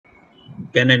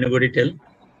Can anybody tell?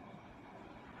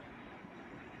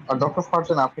 Doctor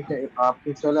Farzan, আপনি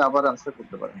চাইলে আবার আনসার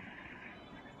করতে পারেন,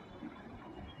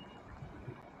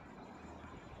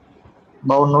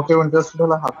 বা অন্য কেউ ইন্টারেস্টেড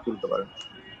হলে হাত তুলতে পারেন।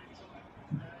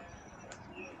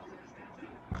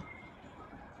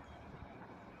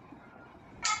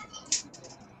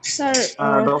 স্যার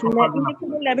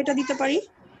ল্যাবেটা দিতে পারি?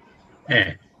 হ্যাঁ,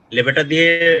 লেবেটা দিয়ে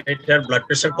এটার ব্লাড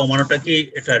প্রেসার কমানোটা কি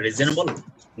এটা রিজনেবল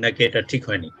নাকি এটা ঠিক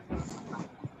হয়নি?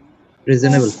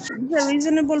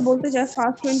 রিজনেবল বলতে চাই,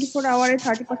 ফার্স্ট 24 আওয়ারে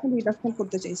 30% রিডাকশন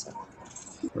করতে চাই sir.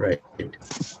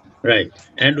 Right,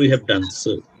 and we have done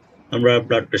so. আমরা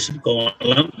blood pressure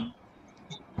কমালাম।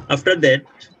 After that,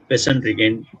 patient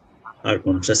regained her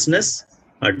consciousness.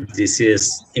 Her GCS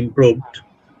improved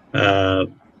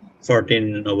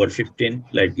 14/15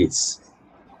 like this.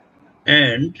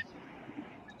 And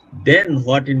then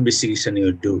what investigation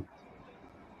you do?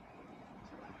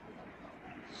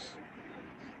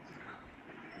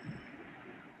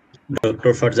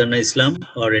 Dr. Farzana Islam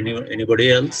or anybody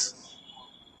else?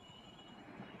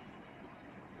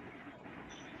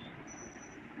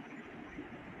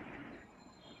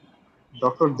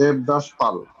 Doctor Devdas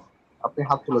পাল, আপনি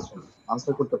হাত তুলেছেন,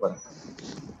 answer করতে পারেন।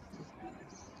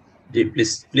 জি,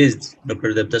 please doctor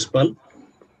Devdas Pal.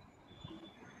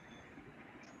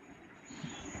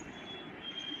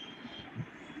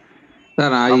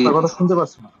 Sir, আপনার কথা শুনতে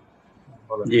পাচ্ছি না।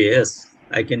 Yes,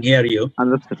 I can hear you.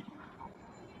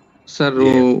 Sir,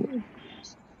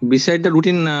 beside the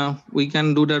routine, we can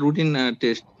do the routine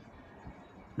test.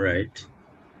 Right.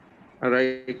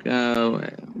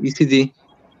 ECG,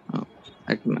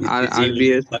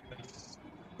 RBS.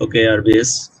 Okay,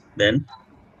 RBS. Then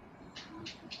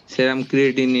serum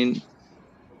creatinine.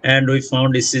 And we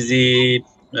found ECG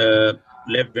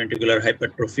left ventricular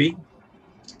hypertrophy,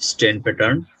 stain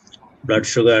pattern, blood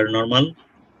sugar normal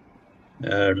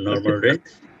rate.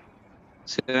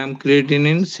 Serum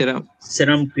creatinine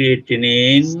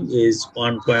is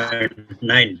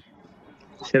 1.9.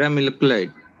 Serum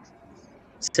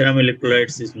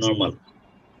electrolytes is normal.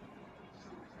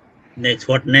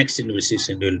 What next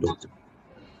investigation will do?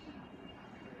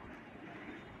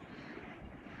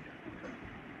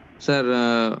 Sir,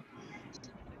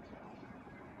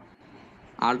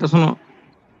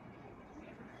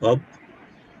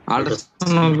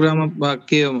 ultrasonogram of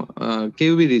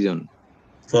KUB region.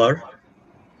 For?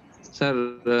 Sir,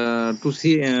 to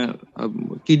see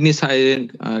kidney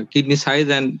size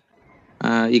and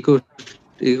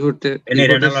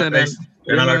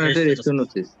renal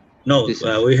stenosis. No,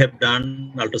 we have done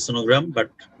ultrasonogram, but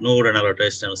no renal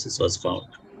stenosis was found.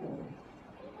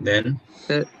 Then,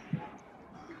 sir,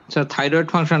 thyroid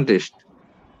function test.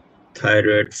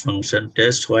 Thyroid function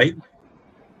test. Why?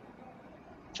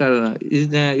 Sir,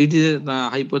 it is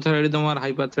hypothyroidism or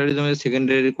hyperthyroidism is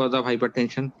secondary cause of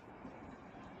hypertension.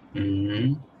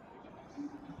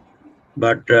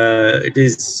 But it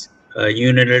is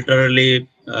unilaterally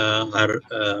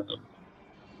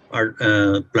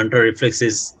plantar reflex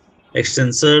is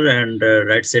extensor and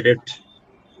right-sided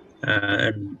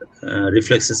and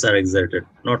reflexes are exerted,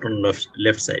 not on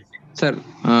left side. Sir,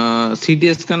 CT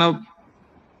scan of?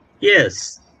 Yes.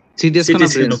 CT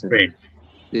scan of brain.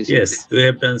 Yes, we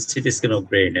have done CT scan of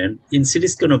brain, and in CT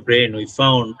scan of brain we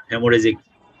found hemorrhagic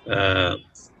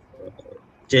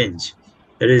change.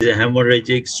 There is a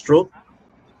hemorrhagic stroke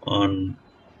on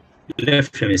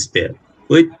left hemisphere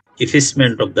with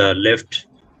effacement of the left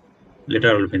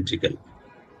lateral ventricle.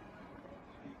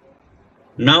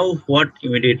 Now, what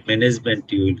immediate management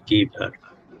you will give her?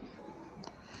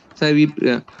 Sir,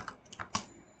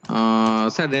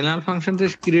 sir, renal function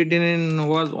test creatinine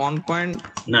was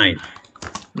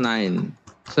 1.9.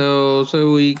 So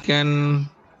we cannot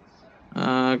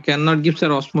give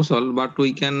sir osmosol, but we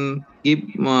can give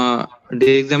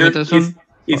dexamethasone.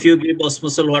 If you give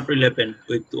osmosol, what will happen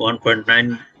with 1.9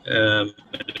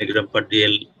 milligram per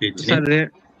DL?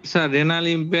 Sir, renal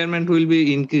impairment will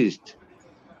be increased.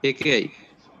 AKI.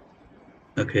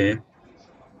 Okay.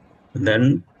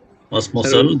 Then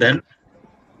osmosol, sir, then?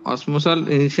 Osmosol,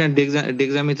 initial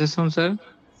dexamethasone, sir.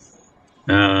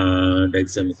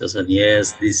 Dexamethasone,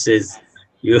 yes, this is,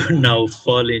 you now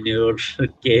fall in your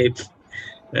cave.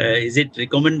 Is it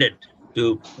recommended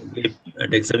to give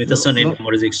dexamethasone in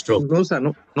hemorrhagic stroke? No, sir.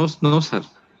 No, sir.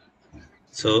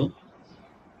 So?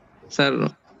 Sir.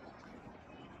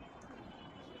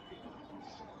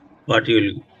 What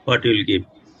you will give?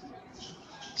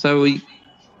 Sir, we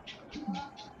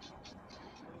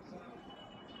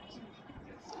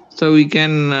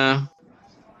can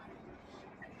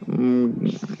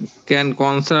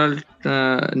consult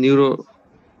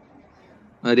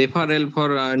referral for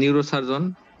neurosurgeon.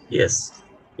 Yes,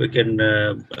 we can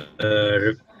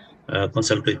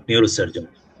consult with neurosurgeon.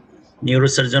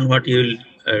 Neurosurgeon, what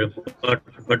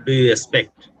do you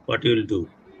expect? What you will do?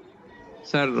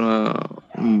 Sir,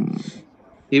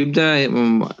 if the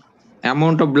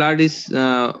amount of blood is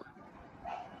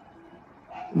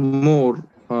more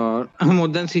more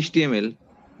than 60 ml,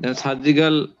 then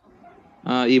surgical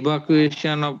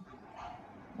evacuation of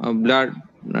blood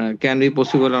can be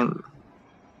possible.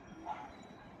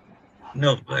 No,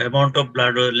 amount of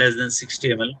blood less than 60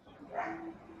 ml.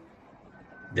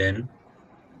 Then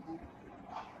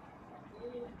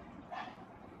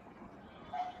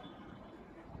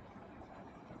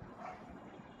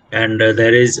and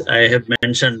there is, I have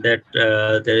mentioned that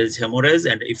there is hemorrhage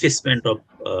and effacement of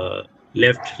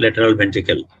left lateral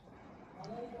ventricle.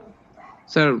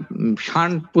 Sir,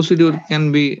 shunt procedure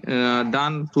can be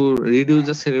done to reduce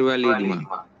the cerebral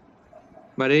edema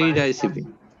by raised ICP.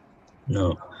 No,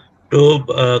 to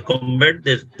combat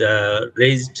the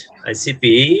raised ICP,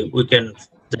 we can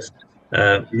just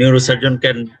neurosurgeon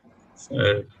can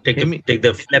take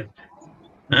the flap,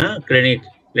 cranial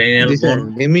bone,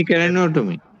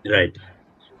 Hemicraniectomy. right,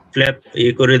 flap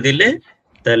করে দিলে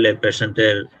তাহলে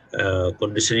পেশেন্টের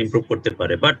condition improve করতে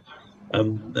পারে। But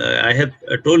I have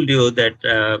told you that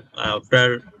after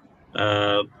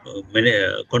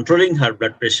controlling her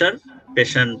blood pressure,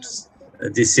 patient's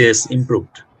GCS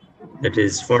improved. That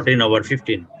is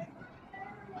 14/15.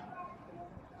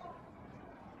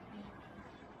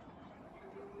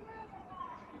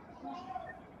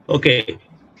 Okay,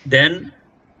 then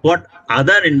what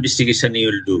other investigation you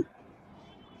will do?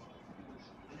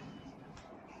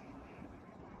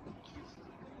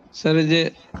 Sir,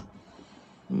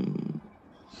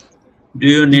 do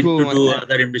you need to do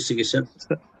other investigation?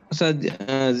 Sir,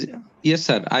 yes,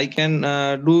 sir. I can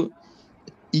do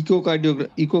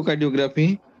echocardiography,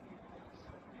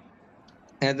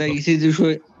 and the ECG show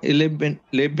left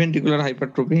ventricular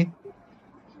hypertrophy.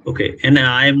 Okay, and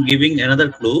I am giving another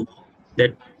clue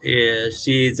that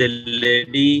she is a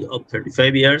lady of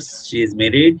 35 years. She is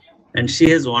married and she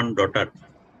has one daughter.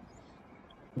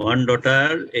 One daughter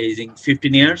aging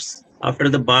 15 years. After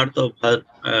the birth of her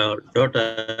daughter,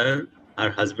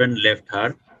 her husband left her,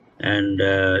 and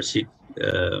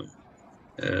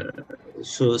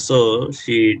so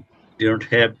she didn't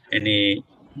have any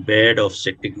bad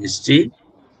obstetric history,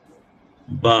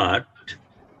 but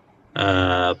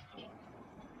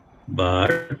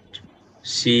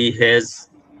she has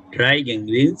dry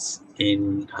gangrenes in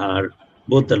her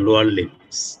both the lower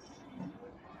limbs.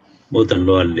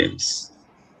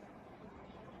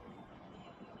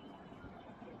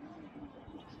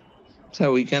 So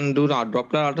we can do the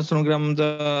Doppler ultrasonogram,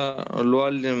 the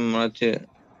lower limb,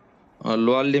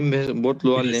 both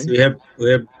lower yes, limbs. We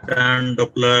have done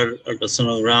Doppler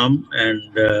ultrasonogram, and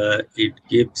it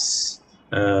gives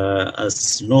us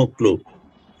no clue.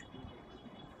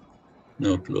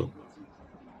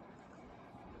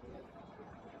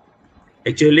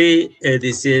 Actually,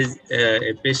 this is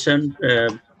a patient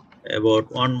about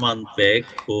 1 month back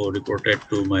who reported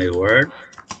to my ward,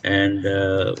 and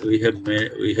we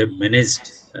have managed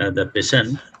the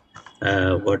patient,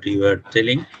 what you are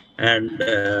telling, and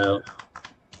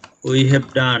we have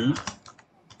done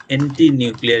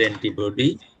anti-nuclear antibody,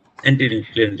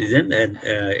 anti-nuclear antigen, and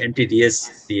anti-DS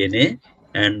DNA,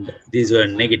 and these were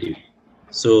negative.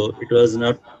 So it was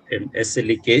not an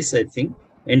SLE case, I think,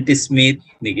 anti-Smith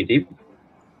negative,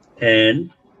 and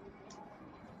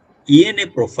ENA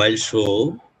profile show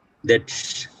that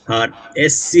her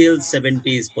SCL70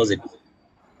 is positive.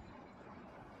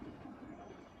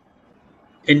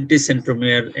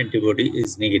 Anti-centromere antibody is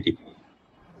negative.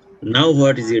 Now,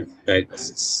 what is your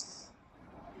diagnosis?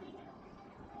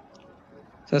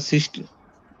 So systemic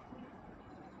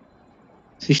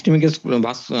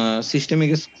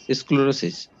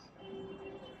sclerosis.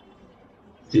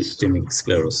 Systemic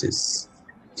sclerosis.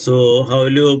 So how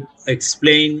will you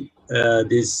explain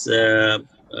this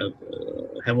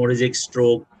hemorrhagic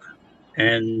stroke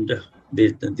and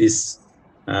this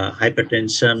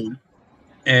hypertension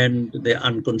and the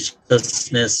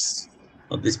unconsciousness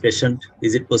of this patient?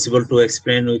 Is it possible to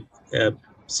explain with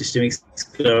systemic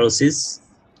sclerosis?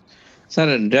 Sir,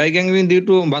 dry gangrene due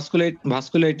to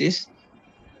vasculitis.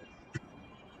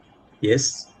 Yes.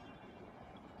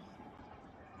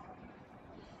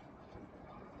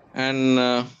 And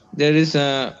there is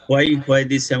why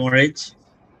this hemorrhage?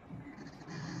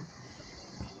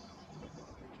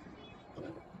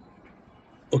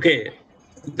 Okay,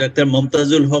 Dr.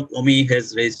 Momtazul Haq Omi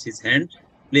has raised his hand.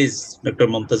 Please, Dr.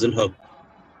 Momtazul Haq.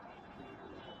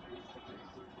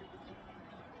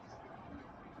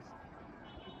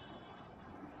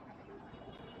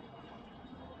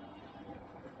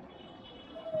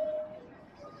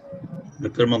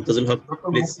 Dr. Momtazul Haq,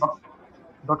 please.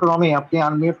 Doctor অমি, আপনি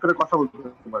unmute করে কথা বলতে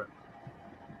পারেন।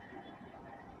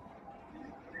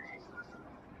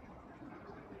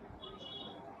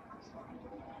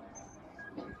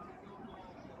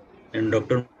 And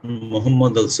Dr.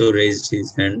 Muhammad also raised his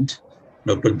hand.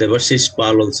 Dr. Devashish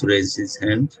Pal also raised his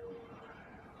hand.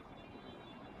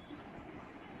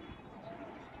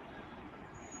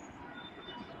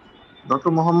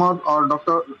 Dr. Muhammad or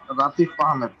Dr. Ratif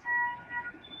Ahmed?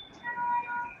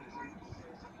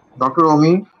 Dr.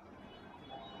 Omi?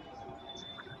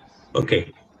 Okay.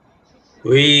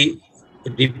 We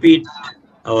repeat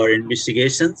our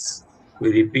investigations.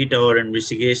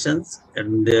 And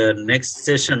the next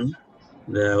session,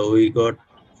 we got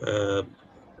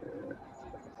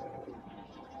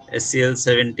SCL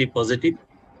 70 positive,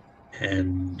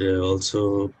 and also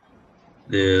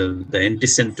the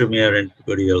anticentromere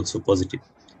antibody also positive.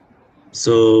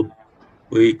 So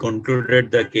we concluded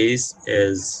the case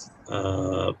as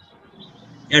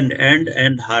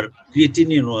and her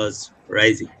creatinine was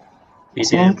rising.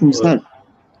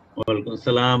 Walaikum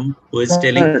salam. Who is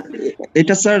telling?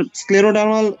 এটা sir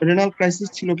স্ক্লেরোডার্মাল renal crisis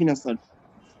ছিল কিনা sir?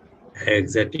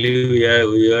 Exactly,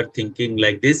 we are thinking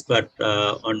like this, but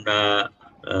on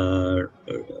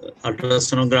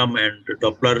ultrasonogram and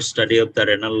Doppler study of the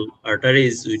renal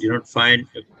arteries, we did not find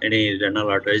any renal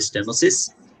artery stenosis.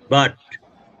 But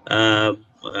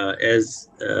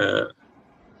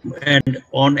and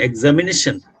on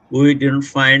examination, we didn't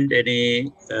find any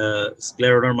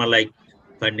scleroderma-like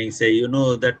findings. Say, you know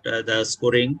that the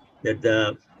scoring that the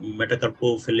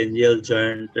metacarpophalangeal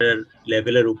joint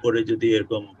level এর উপরে যদি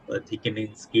এরকম thickening,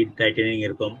 skin tightening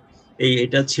এরকম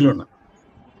এটা ছিল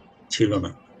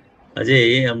না। আজে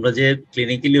আমরা যে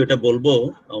ক্লিনিক্যালি ওটা বলবো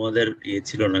আমাদের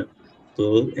ছিল না। তো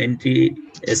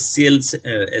SCL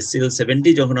 70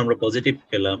 যখন আমরা পজিটিভ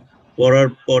পেলাম,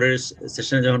 পরের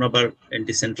সেশনে যখন আবার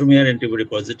অ্যান্টিসেন্ট্রোমিয়ার অ্যান্টিবডি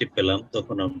পজিটিভ পেলাম,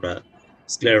 তখন আমরা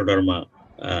স্ক্লেরোডার্মা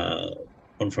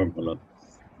কনফার্ম হলাম।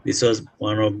 This was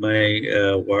one of my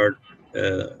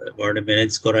ward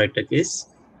managed করা একটা case,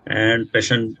 and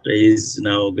patient is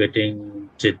now getting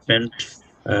treatment,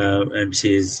 and she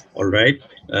is all right.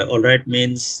 All right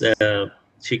means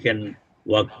she can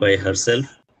walk by herself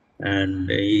and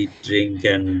eat, drink,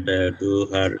 and do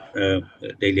her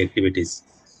daily activities.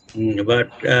 But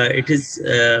it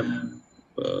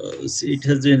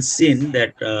has been seen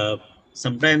that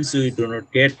sometimes we do not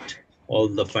get all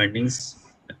the findings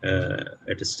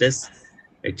at a stress.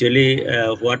 Actually,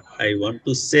 what I want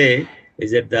to say is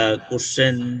that the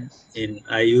question in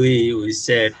IUE we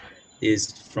said is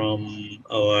from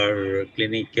our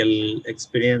clinical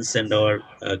experience and our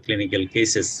clinical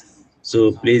cases. So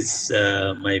please,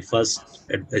 my first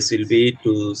advice will be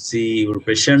to see your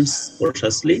patients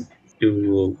cautiously, to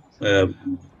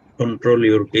control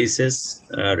your cases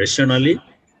rationally,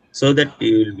 so that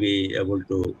you will be able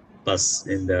to pass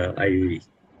in the IUE.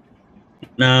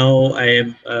 Now I am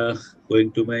going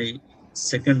to my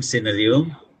second scenario.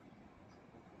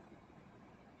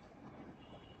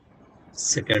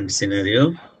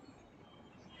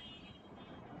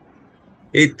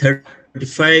 A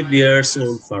 35 years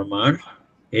old farmer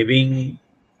having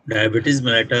diabetes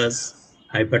mellitus,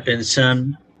 hypertension,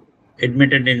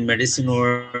 admitted in medicine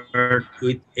ward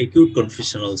with acute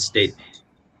confusional state.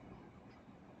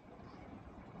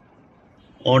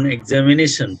 On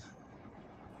examination,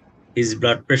 his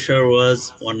blood pressure was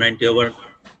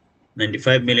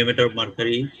 190/95 millimeter of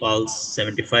mercury, pulse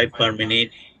 75 per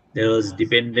minute. There was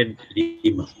dependent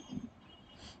edema.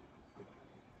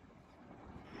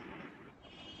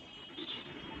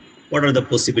 What are the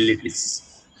possibilities?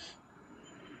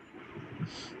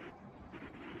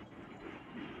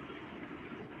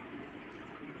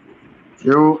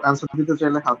 কেউ answer দিতে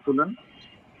চাইলে হাত তুলেন।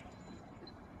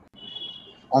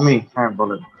 অমি, হ্যাঁ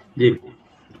বলেন। জি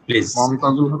please.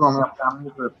 Momtazul হক, আমি আপনি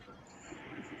unmute করে।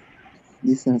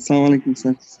 জি স্যার, আসসালামু আলাইকুম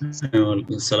স্যার।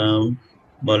 ওয়ালাইকুম সালাম,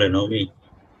 বলেন অমি।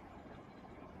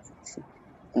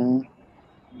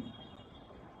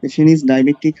 Patient is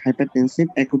diabetic, hypertensive,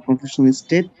 acute confusional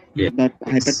state, but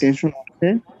hypertension আছে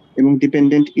এবং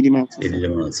ডিপেন্ডেন্ট এডিমা আছে।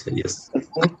 Yes.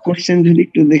 কোশ্চেন যদি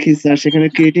একটু দেখি স্যার, সেখানে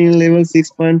ক্রিয়েটিনিন লেভেল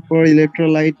 6.4,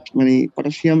 ইলেক্ট্রোলাইট মানে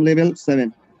পটাশিয়াম লেভেল 7।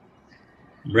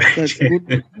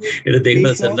 এটা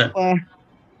দেখবেন স্যার না?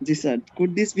 জি sir,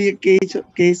 could this be a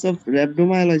case of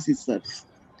rhabdomyolysis sir?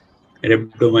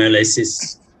 Rhabdomyolysis.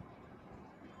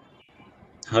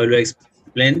 How will you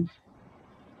explain?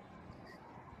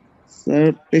 Sir,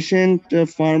 patient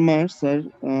farmer sir,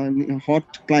 hot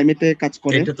climate এ কাজ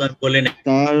করে। এটা তো আর বলেন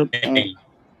তার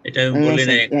এটা বলেন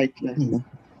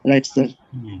রাইট স্যার।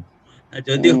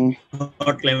 যদি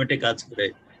হট ক্লাইমেটে কাজ করে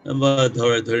বা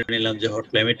ধরে নিলাম যে হট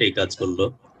ক্লাইমেটেই কাজ করলো,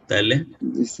 তাহলে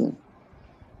জি স্যার।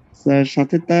 স্যার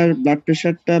সাথে তার ব্লাড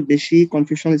প্রেশারটা বেশি,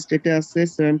 কনফিউশনাল স্টেটে আছে,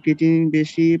 সেরাম ক্রিয়েটিনিন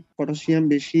বেশি, পটাশিয়াম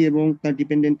বেশি এবং তার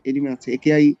ডিপেন্ডেন্ট এডিমা আছে,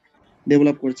 একেআই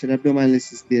ডেভেলপ করছে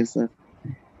র্যাপিডোমায়োলাইসিস দিয়ে স্যার।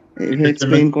 এভাবে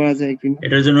এক্সপ্লেইন করা যায় কি?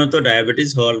 এটার জন্য তো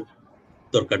ডায়াবেটিস হওয়ার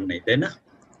দরকার নেই, তাই না?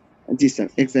 জি স্যার,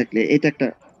 এক্স্যাক্টলি, এটা একটা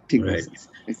ঠিক বলছেন।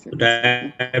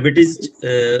 ডায়াবেটিস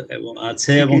এবং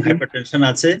আছে এবং হাইপারটেনশন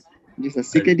আছে। জি sir,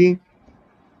 CKD.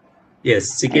 Yes,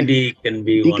 CKD can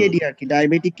be DKD one. আর কি,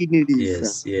 diabetic kidney disease.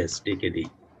 Yes, DKD.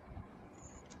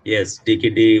 Yes,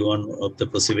 DKD one of the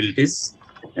possibilities,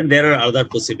 and there are other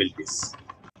possibilities.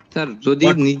 Sir যদি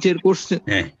নিচের কোশ্চেন,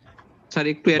 হ্যাঁ স্যার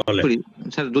একটু অ্যাড করি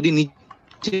স্যার, যদি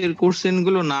নিচের কোশ্চেন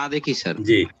গুলো না দেখি স্যার,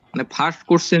 জি মানে ফার্স্ট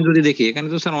কোশ্চেন যদি দেখি, এখানে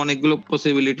তো স্যার অনেকগুলো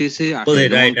পসিবিলিটিস আছে।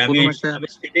 রাইট, আমি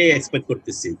সেটাই এক্সপেক্ট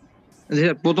করতেছি।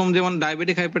 প্রথম যেমন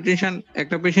ডায়াবেটিক হাইপারটেনশন,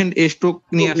 একটা পেশেন্ট স্ট্রোক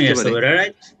নিয়ে আসতে পারে,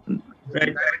 right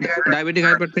diabetic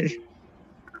hypertension.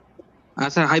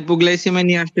 Sir hypoglycaemia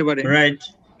নিয়ে আসতে পারে, রাইট।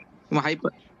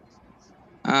 হাইপার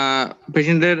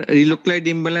পেশেন্টের রিলোক্লাইড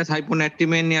ইমব্যালেন্স,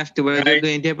 হাইপোনাট্রিমিয়া নিয়ে আসতে পারে, যেহেতু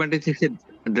অ্যান্টিহাইপারটেনসিভ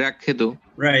ড্রাগ খেত।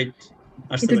 রাইট,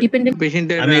 কিন্তু ডিপেন্ডেন্ট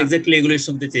পেশেন্টের, আমি এক্স্যাক্টলি এগুলো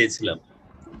শুনতে চেয়েছিলাম।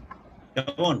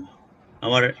 কেমন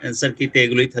আমার অ্যানসার কিতে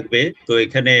এগুলোই থাকবে। তো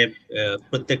এখানে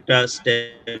প্রত্যেকটা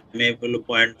স্টেমে হলো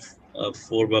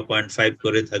 0.4 বা 0.5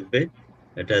 করে থাকবে।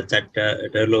 এটা চারটা,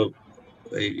 এটা হলো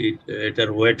এটার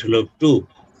ওয়েট হলো 2,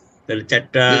 তাহলে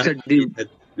চারটা।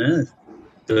 হ্যাঁ,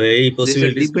 তো এই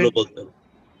পসিবিলিটিস গুলো বলতে হবে।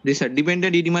 জি স্যার,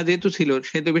 ডিপেন্ডেন্ট ইডিমা যেহেতু ছিল,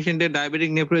 সেহেতু পেশেন্টের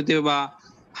ডায়াবেটিক নেফ্রোপ্যাথি বা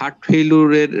হার্ট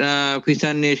ফেইলিউরের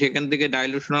ফিচার নিয়ে সেখান থেকে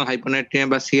ডাইলুশনাল হাইপোনাট্রিমিয়া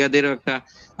বা সিয়াদের একটা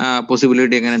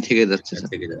পসিবিলিটি এখানে থেকে যাচ্ছে sir.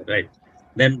 Right,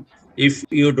 then if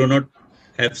you do not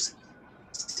have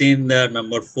seen the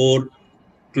number 4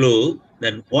 clue,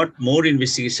 then what more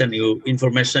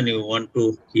information you want to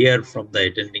hear from the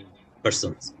attending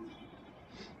persons?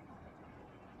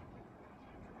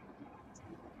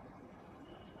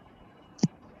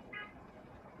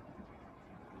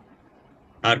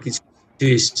 আর কিছু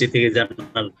হিস্ট্রি থেকে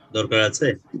জানার দরকার আছে?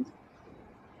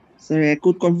 স্যার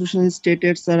অ্যাকুট কনফিউশনাল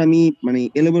স্টেটের স্যার আমি মানে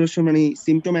এলাবোরেশন মানে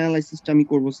সিম্পটম অ্যানালাইসিসটা আমি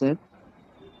করব স্যার,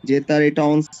 যে তার এটা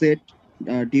onset,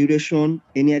 duration,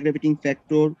 any অ্যাগ্রাভেটিং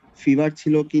factor, fever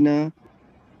ছিল কিনা,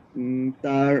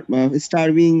 তার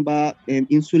স্টারভিং বা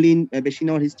ইনসুলিন বেশি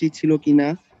নেওয়ার হিস্ট্রি ছিল কিনা,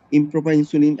 ইমপ্রপার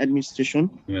ইনসুলিন অ্যাডমিনিস্ট্রেশন।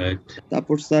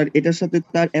 তারপর স্যার এটার সাথে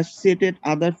তার অ্যাসোসিয়েটেড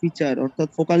আদার ফিচার অর্থাৎ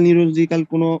ফোকাল নিউরোলজিক্যাল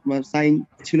কোনো সাইন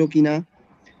ছিল কিনা,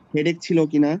 হেডেক ছিল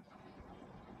কিনা।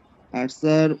 আর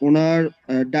স্যার ওনার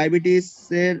ডায়াবেটিস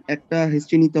এর একটা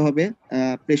হিস্ট্রি নিতে হবে,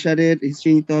 প্রেসারের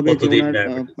হিস্ট্রি নিতে হবে, যে ওনার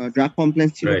ড্রাগ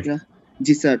কমপ্লেন্স ছিল কিনা।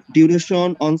 জি sir, duration,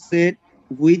 onset,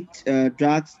 which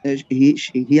drugs he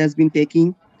has been taking,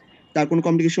 তার কোনো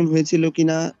কমপ্লিকেশন হয়েছিল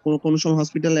কিনা, কোনো সময়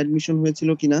হসপিটাল অ্যাডমিশন হয়েছিল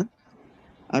কিনা।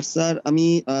 আর স্যার আমি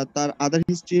তার আদার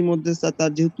হিস্ট্রির মধ্যে স্যার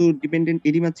তার যেহেতু ডিপেন্ডেন্ট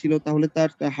এডিমা ছিল, তাহলে তার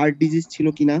হার্ট ডিজিজ ছিল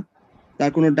কিনা,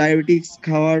 তার কোনো ডায়াবেটিক্স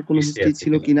খাওয়ার কোনো হিস্ট্রি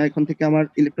ছিল কিনা, এখন থেকে আমার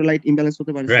ইলেকট্রোলাইট ইমব্যালেন্স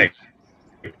হতে পারে। Right,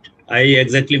 I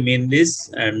exactly mean this,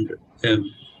 and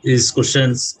these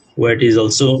questions weight is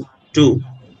also 2.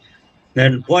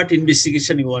 Then what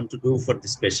investigation you want to do for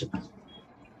this patient?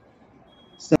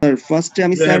 Sir, first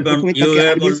আমি স্যার প্রথমে you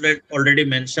have already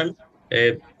mentioned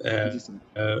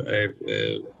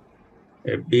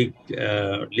a big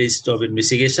list of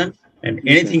investigation, and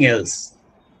anything else?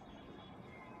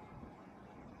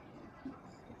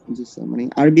 G sir, মানে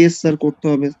RBS sir করতে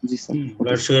হবে। জি sir,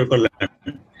 blood sugar করলেন,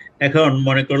 এখন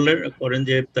মনে করেন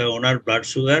যে ওনার blood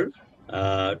sugar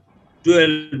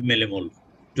 12 millimole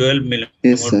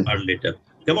per litre,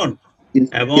 কেমন,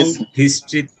 এবং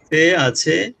হিস্ট্রিতে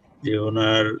আছে যে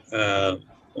ওনার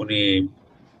উনি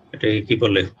এটা কি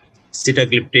বলে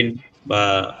সিটাগ্লিপটিন বা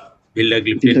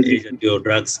ভিল্ডাগ্লিপটিন এই জাতীয়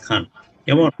ড্রাগস খান,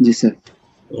 কেমন। জি স্যার,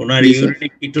 ওনার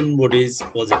ইউরিনিক কিটোন বডিজ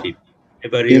পজিটিভ,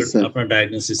 এবার আপনার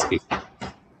ডায়াগনোসিস কি?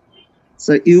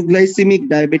 Sir ইউগ্লাইসেমিক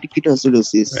diabetic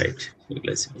কিটোসিডোসিস। Right,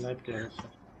 ইউগ্লাইসেমিক।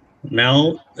 Now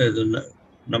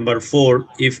number 4,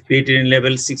 if creatinine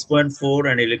level 6.4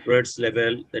 and electrolytes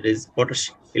level, that is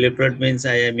potassium, electrolyte means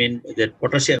I mean that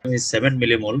potassium is 7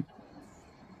 millimole,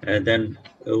 then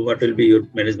what will be your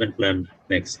management plan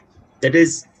next? That is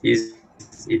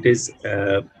it is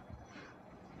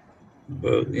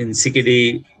in CKD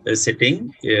setting,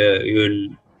 you will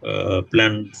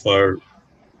plan for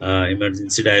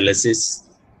emergency dialysis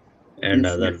and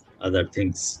other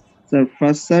things. Sir,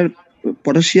 first sir,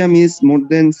 potassium is more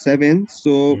than 7,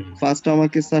 so first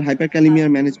আমাকে sir hyperkalaemia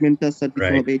ম্যানেজমেন্টটা sir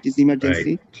দিতে হবে, it is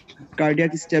emergency.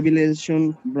 Cardiac stabilization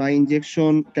by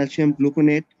injection calcium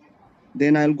gluconate,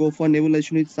 then I'll go for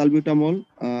nebulization with salbutamol,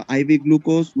 IV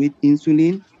glucose with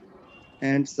insulin,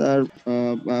 and sir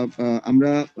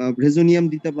আমরা রেজোনিয়াম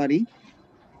দিতে পারি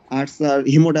আর sir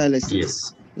haemodialysis Yes.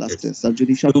 লাস্টে sir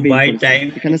যদি সব To pain buy করে sir. time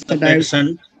এখানে to sir the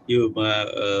patient, you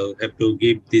have to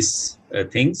give these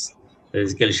things. There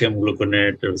is calcium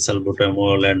gluconate,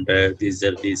 salbutamol, and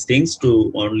these things to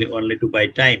only to buy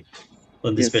time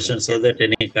on this Yes, sir. patient so that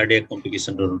any cardiac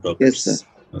complication don't occur. Yes, sir.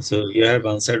 So you have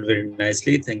answered very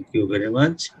nicely. Thank you very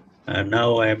much. And now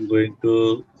I am going to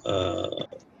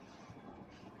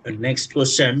next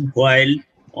question. While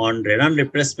on renal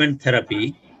replacement therapy,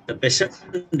 the patient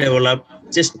developed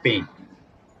chest pain,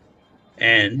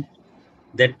 and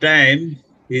that time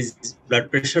his blood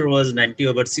pressure was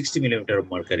 90/60 millimeter of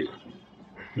mercury.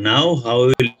 Now, how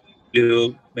will you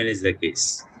manage the case?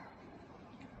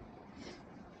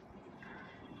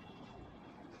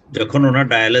 যখন ওনার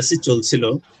dialysis চলছিল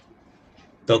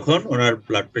তখন ওনার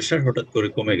blood pressure হঠাৎ করে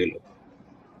কমে গেল।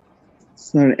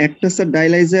 Sir একটা sir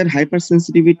dialyser hyper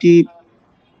sensitivity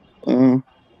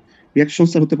reaction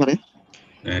sir হতে পারে।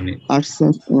 And R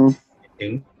sir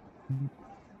in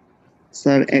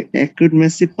sir acute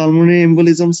massive pulmonary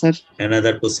embolism sir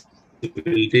another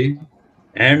possibility,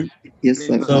 and yes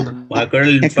sir so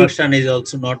myocardial infarction is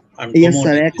also not yes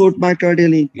sir uncommon. Acute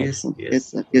myocardial Yes, ইনফারকশন yes. Yes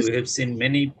sir yes We have seen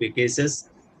many cases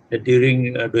that during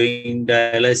doing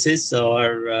dialysis, our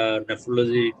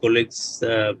nephrology colleagues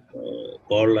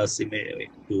call us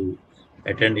to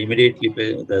attend immediately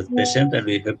the patient, and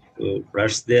we have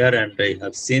rushed there, and I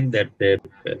have seen that they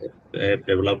have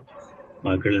developed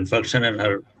myocardial infarction and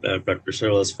her blood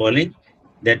pressure was falling.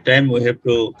 That time we have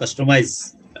to customize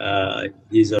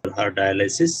his or her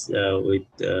dialysis with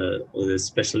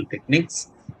special techniques,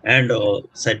 and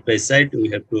side by side we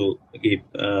have to give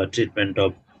treatment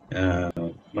of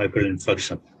myocardial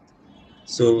infarction.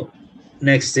 So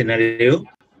next scenario.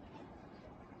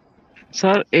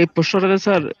 Sir এই প্রশ্নটাতে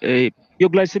sir এই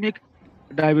ইওগ্লাইসেমিক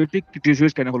diabetic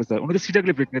ketosis কেন হলো sir? উনি তো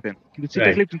সিটাগ্লিপ্টিন নিতেন, কিন্তু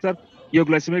সিটাগ্লিপ্টিন sir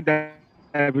ইওগ্লাইসেমিক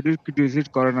diabetic ketosis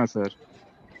করে না স্যার।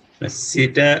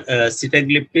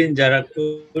 সিটাগ্লিপ্টিন যারা,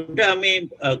 ওটা আমি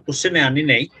কোশ্চেনে আনি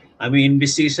নাই, আমি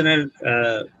ইনভেস্টিগেশনের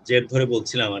জের ধরে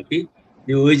বলছিলাম আর কি,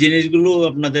 যে ওই জিনিসগুলো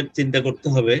আপনাদের চিন্তা করতে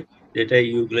হবে, যেটা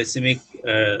ইউগ্লাইসেমিক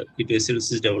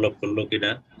কিটোসিস ডেভেলপ করলো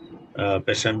কিনা।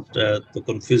 পেশেন্ট তো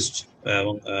কনফিউজড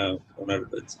এবং ওনার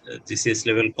জিসিএস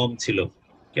লেভেল কম ছিল,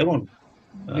 কেমন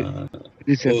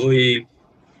ওই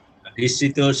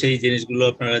হিস্ট্রিতেও সেই জিনিসগুলো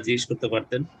আপনারা জিজ্ঞেস করতে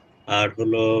পারতেন, আর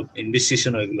হলো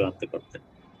ইনভেস্টিগেশন ওইগুলো আনতে পারতেন।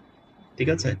 ঠিক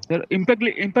আছে স্যার,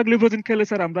 ইম্পাগ্লিপ্রোজিন খেলে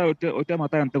স্যার আমরা ওইটা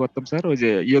মাথায় আনতে পারতাম স্যার, ওই যে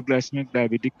ইওগ্লাইসেমিক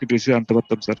ডায়াবেটিক কিটোসিস আনতে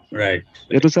পারতাম স্যার। রাইট,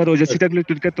 যেহেতু স্যার ওই যে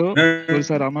সিটাগ্লিপ্টিনকে তো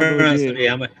স্যার আমার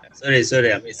সরি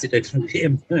আমি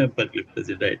সিটাগ্লিপ্টিন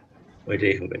ইম্পাগ্লিপ্রোজিন রাইট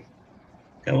ওইটাই হবে,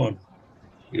 কেমন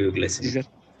ইওগ্লাইসেমিক।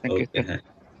 ওকে, হ্যাঁ।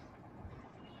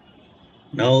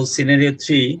 Now scenario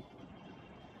 3,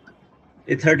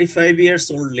 a 35 years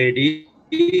old lady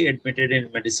admitted in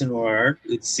medicine ward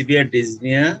with severe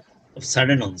dyspnea of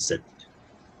sudden onset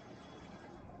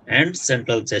and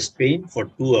central chest pain for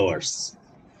 2 hours.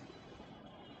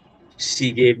 She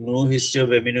gave no history of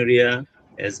amenorrhea,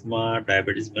 asthma,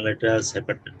 diabetes mellitus,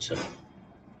 hypertension.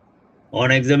 On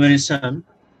examination,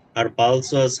 her pulse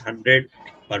was 100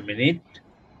 per minute,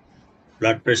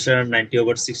 blood pressure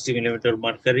 90/60 millimeter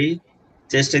mercury,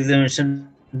 chest examination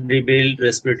revealed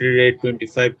respiratory rate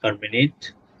 25 per minute,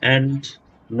 and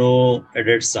no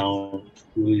added sound,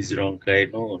 who is bronchi,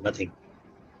 no nothing.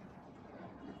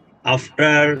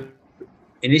 After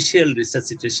initial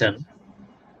resuscitation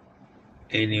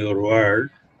in your word,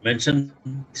 mention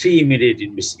 3 immediate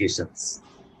investigations.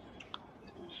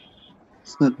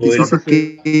 Please.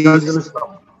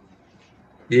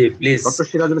 Dr.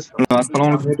 Sirajul Islam,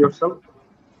 yourself.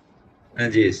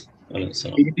 Yes.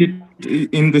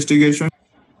 Investigation.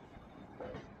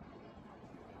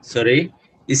 Sorry,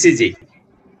 ECG.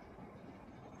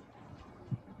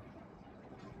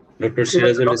 Dr.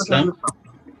 Sirajul Islam.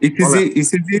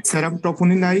 ECG, serum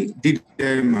troponin I,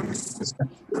 D-dimer.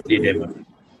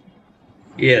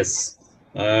 Yes.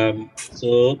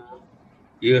 So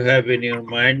you have in your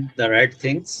mind the right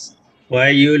things. Why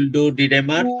you will do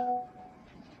D-dimer?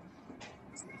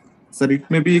 Sir, it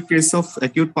may be a case of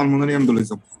acute pulmonary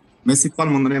embolism, massive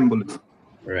pulmonary embolism.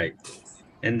 Right.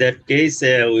 In that case,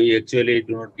 we actually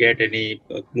do not get any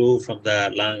clue from the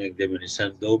lung examination,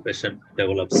 though patient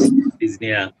develops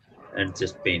dyspnea and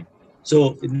chest pain. So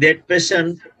in that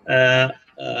patient,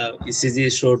 ECG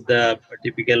showed the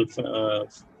typical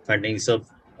findings of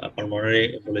pulmonary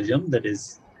embolism, that is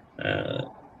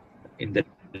in the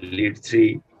lead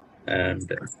 3 and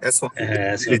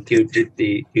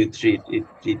Q3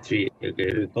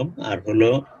 এরকম, আর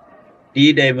হলো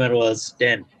D-dimer was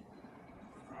 10.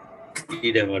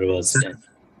 D-dimer was 10.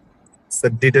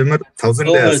 Sir ডিটেমার 1000 A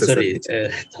Oh, আছে sir sorry,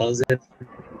 1000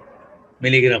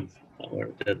 milligram. আমার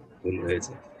এটা ভুল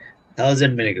হয়েছে।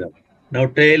 1000 milligram. Now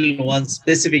tell one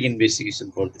specific investigation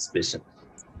for this patient.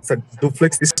 Sir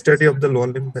duplex study of the lower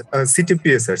limb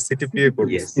সিটিপিএ sir সিটিপিএ করব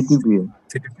Yes, সিটিপিএ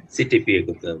CTPA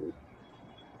করতে হবে।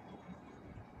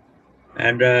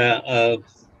 And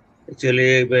actually,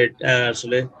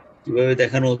 আসলে কিভাবে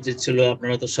দেখানো উচিত ছিল,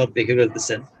 আপনারা তো সব দেখে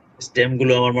ফেলতেছেন। স্টেম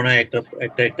গুলো আমার মনে হয়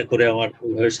একটা করে আমার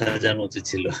ওইভাবে সাজানো উচিত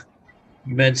ছিল।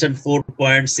 Mention 4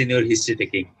 points in your history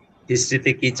taking.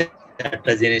 হিস্ট্রিতে কি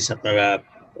চারটা জিনিস আপনারা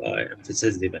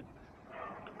এমফাসাইজ দিবেন?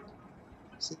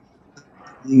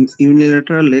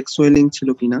 ইউনিল্যাটারাল লেগ সোয়েলিং ছিল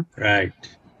কিনা, রাইট।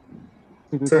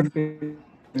 স্যার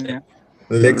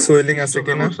লেগ সোয়েলিং আছে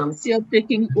কিনা, history of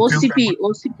taking OCP,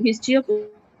 history of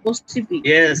OCP.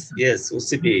 Yes,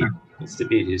 OCP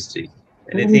history.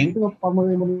 Anything?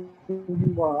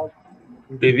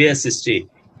 Previous history.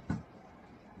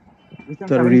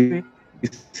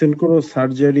 Recent কোনো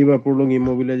সার্জারি বা prolong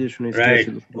immobilisation Right.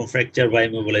 No fracture by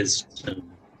immobilization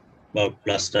বা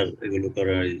প্লাস্টার এগুলো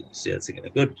করা আছে কিনা?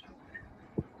 Good.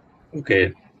 Okay.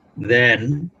 Then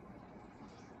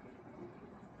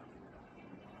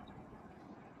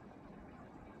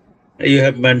you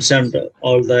have mentioned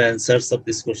all the answers of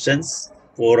these questions.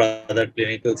 4 other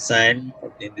clinical signs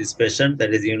in this patient, that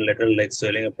is unilateral leg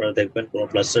swelling, আপনারা দেখবেন, কোনো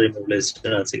plaster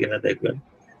immobilization আছে কিনা দেখবেন,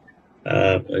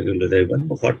 এগুলো দেখবেন।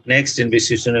 What next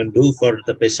investigation will do for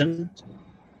the patient?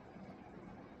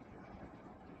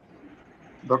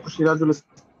 Doctor Sirajul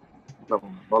Islam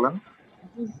বলেন।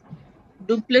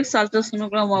 Duplex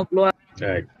ultrasonogram of lower.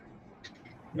 Right.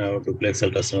 Now duplex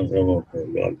ultrasonogram of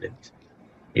lower limb.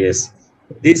 Yes.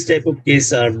 These type of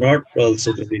cases are not also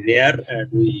very rare, and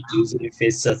we usually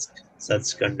face such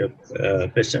kind of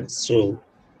patients. So,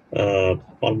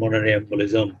 pulmonary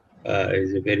embolism is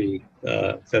a very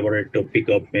favorite topic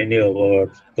of many of our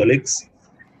colleagues.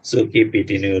 So keep it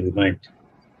in your mind.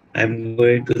 I'm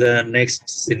going to the next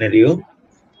scenario.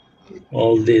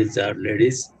 All these are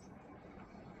ladies.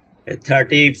 A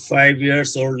 35 years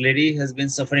old lady has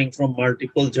been suffering from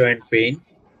multiple joint pain,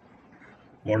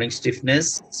 morning stiffness,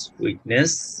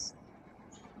 weakness.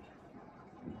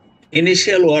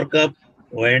 Initial workup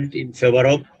went in favor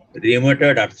of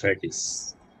rheumatoid arthritis.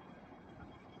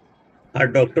 Her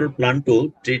doctor planned to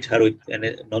treat her with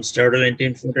non-steroidal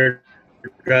anti-inflammatory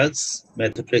drugs,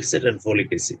 methotrexate and folic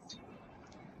acid.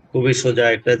 খুবই সোজা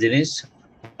একটা জিনিস.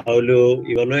 How will you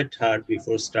evaluate her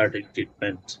before starting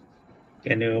treatment?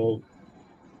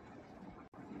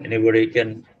 Anybody can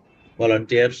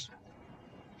volunteer?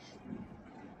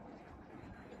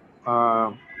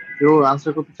 কেউ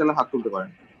answer করতে চাইলে হাত তুলতে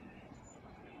পারেন।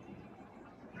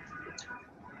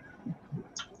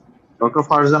 Doctor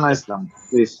Farzana Islam,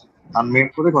 please unmute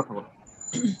করে কথা বলুন।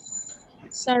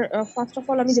 স্যার ফার্স্ট অফ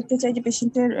অল আমি দেখতে চাই যে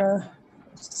পেশেন্টের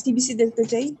সিবিসি দেখতে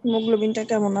চাই, হিমোগ্লোবিনটা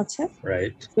কেমন আছে,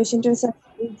 রাইট। পেশেন্টের স্যার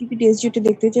জিপি টিএসজিটি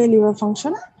দেখতে চাই, লিভার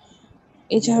ফাংশন।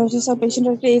 এছাড়া হচ্ছে স্যার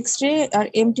পেশেন্টের একটা এক্সরে আর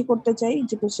এমটি করতে চাই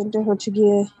যে পেশেন্টের হচ্ছে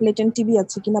গিয়ে লেটেন্ট টিবি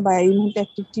আছে কিনা বা এই মুহূর্তে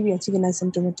অ্যাক্টিভ টিবি আছে কিনা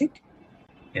সিম্পটোমেটিক।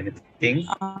 Anything?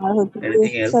 আর হচ্ছে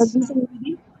Anything else?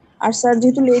 আর স্যার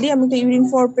যেহেতু লেডি আমি তো ইউরিন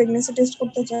ফর প্রেগন্যান্সি টেস্ট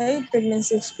করতে চাই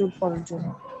প্রেগন্যান্সি এক্সক্লুড করার জন্য।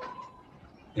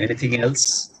 Anything else?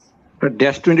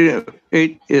 ড্যাশ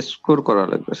 28 স্কোর করা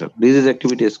লাগবে sir, disease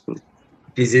activity score.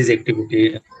 Disease activity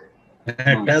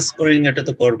test করেন, এটা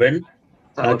তো করবেন,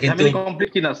 কিন্তু কমপ্লিট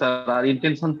কিনা স্যার, আর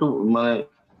ইন্টেনশন টু মানে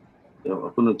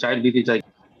কোন চাইল্ড দিতে চাই।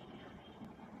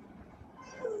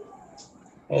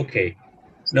 Okay.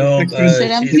 No,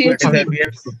 Serum she's 25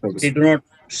 years. She do not.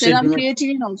 Serum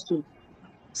creatinine also.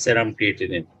 Serum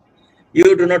creatinine. You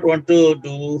do not want to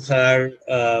do her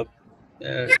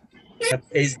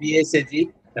HbA1c,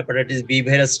 hepatitis B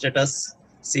virus status,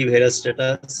 C virus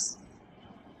status.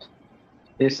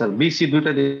 Yes sir, BC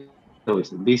দুইটা দিতে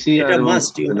হইছে, BC আর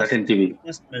latent TB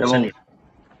এবং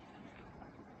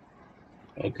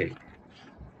okay.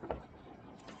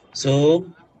 So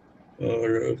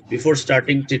before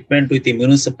starting treatment with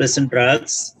immunosuppressant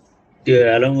drugs,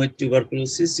 along with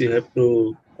tuberculosis, you have to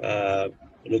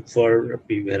look for P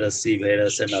virus, C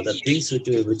virus, and other things which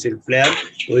will flare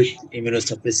with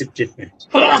immunosuppressive treatment.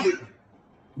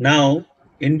 Now,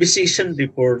 investigation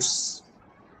reports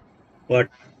what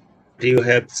you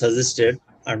have suggested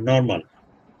are normal.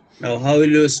 Now, how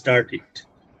will you start it?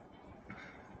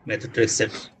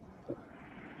 Methotrexate.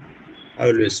 How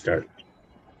will you start?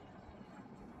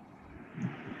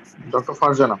 Doctor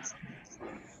Farzana.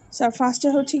 Sir ফার্স্টে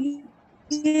হচ্ছে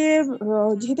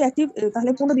যেহেতু active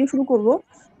তাহলে 15 দিয়ে শুরু করব,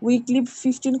 weekly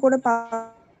 15 করে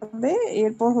পাবে।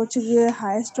 এরপর হচ্ছে যে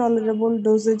হাইয়েস্ট টলারেবল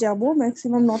ডোজে যাব,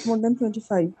 maximum not more than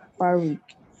 25 per week.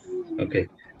 Okay.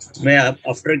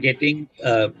 After getting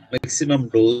maximum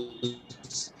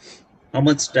dose, how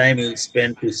much time you will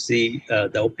spend to see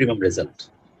the optimum result?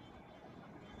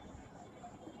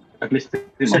 At least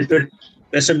 3 months.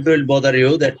 Patient will bother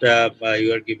you that you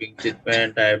are giving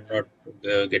treatment, I am not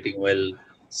getting well.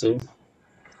 So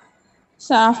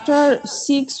after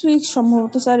 6 weeks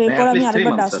সম্ভবত sir এরপর আমি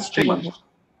আরেকবার dust করব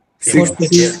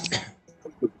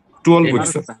 12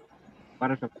 weeks.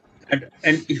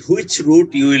 And which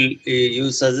route you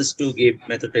suggest to give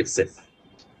methotrexate?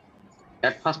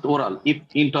 At first oral, if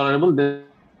intolerable,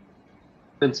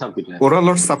 then subcutaneous. Oral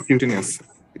or subcutaneous?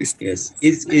 Yes.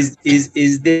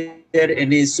 Is there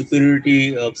any superiority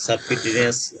of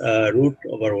subcutaneous route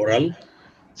over oral?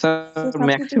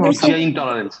 Maximum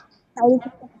intolerance.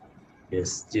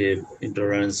 Yes, যে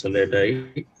intolerance হলে এটাই।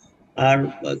 আর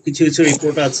কিছু কিছু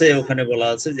report আছে ওখানে বলা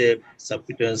আছে যে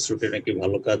সাবকিউটেনিয়াস রুটে নাকি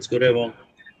ভালো কাজ করে এবং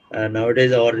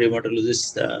nowadays our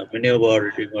rheumatologists, many of our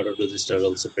rheumatologists are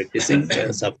also practicing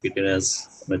subcutaneous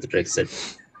methotrexate.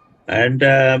 And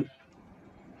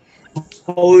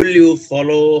how will you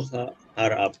follow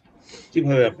her up?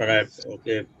 কিভাবে আপনারা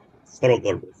ওকে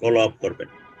ফলো আপ করবেন?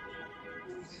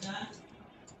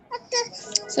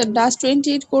 স্যার ডাস্ট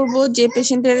 28 করব যে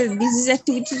পেশেন্টের ডিজিজ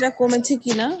অ্যাক্টিভিটিটা কমেছে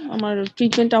কিনা, আমার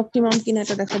ট্রিটমেন্ট অপটিমাম কিনা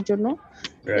এটা দেখার জন্য।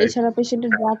 এছাড়া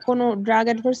পেশেন্টের কোনো ড্রাগ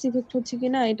অ্যাডভার্স ইফেক্ট হচ্ছে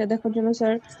কিনা এটা দেখার জন্য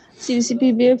স্যার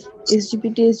সিবিসি-পিবিএফ,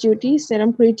 এসজিপিটি, এসজিওটি, সেরাম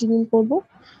ক্রিয়েটিনিন করব।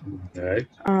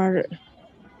 আর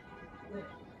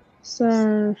sir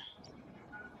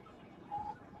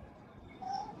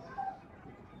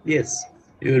Yes,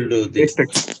 you will do this.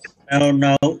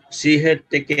 Now she had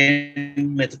taken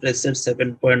methotrexate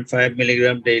 7.5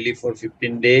 milligram daily for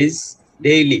 15 days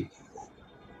daily.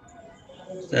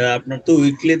 আপনার তো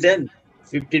উইকলি দেন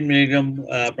 15 মিলিগ্রাম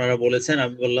আপনারা বলেছেন,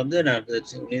 আমি বললাম যে না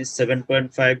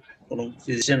 7.5 কোন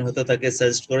ফিজিশিয়ান হয়তো তাকে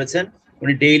সাজেস্ট করেছেন,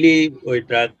 উনি ডেইলি ওই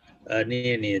ড্রাগ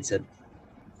নিয়েছেন,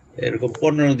 এরকম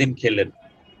 15 দিন খেলেন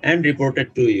and reported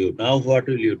to you. Now what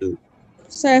will you do?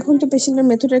 Sir এখন তো পেশেন্টের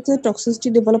মেথোট্রেক্সের টক্সিসিটি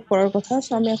ডেভেলপ করার কথা,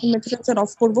 সো আমি এখন মেথোট্রেক্সের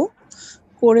অফ করব,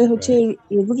 করে হচ্ছে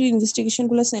রেগুলার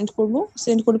ইনভেস্টিগেশনগুলো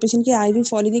সেন্ড করে পেশেন্টকে আইভি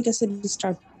ফলিনিক অ্যাসিড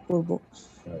স্টার্ট করব।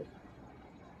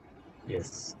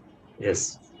 Yes,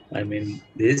 I mean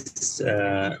this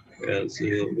so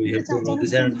we have to know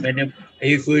this, and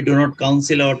if we do not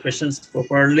counsel our patients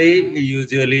properly,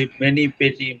 usually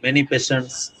many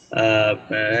patients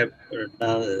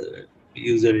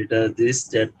usually does this,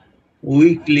 that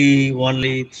weekly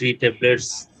only 3 tablets.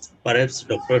 Perhaps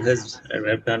doctor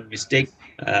have done mistake.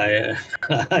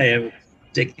 I am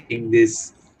taking this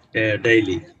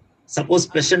daily. Suppose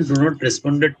patient do not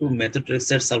responded to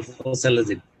methotrexate,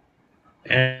 sulfasalazine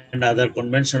and other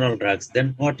conventional drugs, then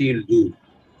what you will do?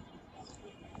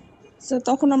 So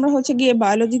তখন আমরা হচ্ছে গিয়ে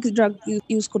biologic drug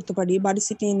use করতে পারি,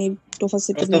 বারিসিটিনিব,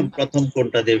 টোফাসিটিনিব। প্রথম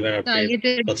কোনটা দেবেন আপনি?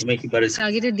 প্রথমে কি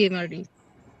টার্গেটেড ডিএমআরডি,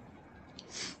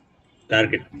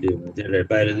 টার্গেট যেটা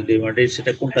বায়োলজি ডিএমআরডি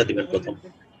সেটা কোনটা দিবেন প্রথম?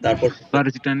 তারপর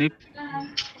বারিসিটিনিব,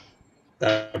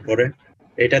 তারপরে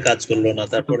এটা কাজ করলো না,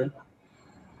 তারপরে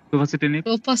টোফাসিটিনিব।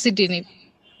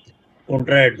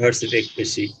 কোনটা অ্যাডভার্স ইফেক্ট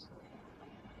বেশি?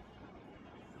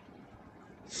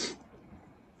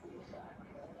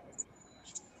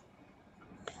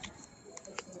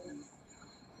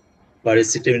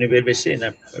 বারিসিটিনিবের বেশি না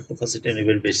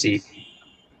টোফাসিটিনিবের বেশি?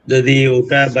 যদি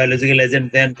ওটা বায়োলজিক্যাল এজেন্ট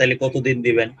দেন তাহলে কতদিন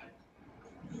দিবেন?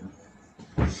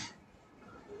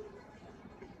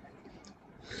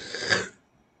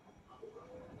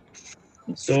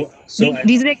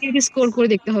 ডিজিজ অ্যাক্টিভিটি স্কোর করে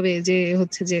দেখতে হবে যে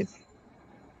হচ্ছে যে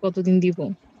কতদিন দিব।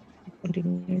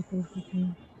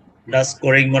 ডাস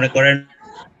স্কোরিং মনে করেন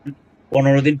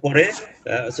 15 দিন পরে,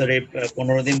 সরি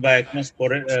 15 দিন বা 1 মাস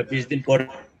পরে, 20 দিন পরে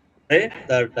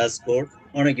তার ডাস স্কোর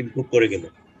অনেক ইমপ্রুভ করে গেল,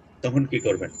 তখন কি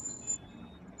করবেন?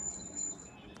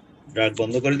 ড্রাগ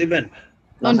বন্ধ করে দিবেন?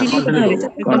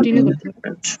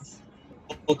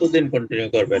 কতদিন কন্টিনিউ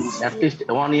করবেন? At least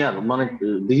 1 year, মানে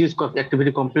ডিজিজ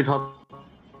অ্যাক্টিভিটি কমপ্লিট হওয়ার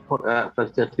পর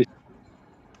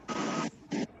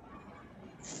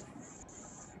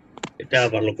এটা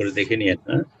ভালো করে দেখে নিয়েন।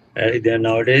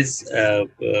 Nowadays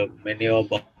many of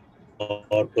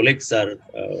our colleagues are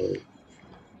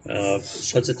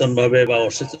সচেতন ভাবে বা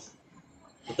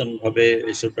অসচেতন ভাবে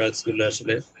এইসব ড্রাগস গুলো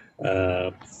আসলে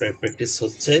প্র্যাকটিস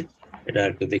হচ্ছে, এটা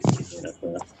একটু দেখে নিন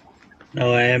আপনারা। Now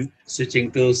I am switching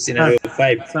to scenario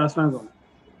 5. Sir আসসালামু আলাইকুম।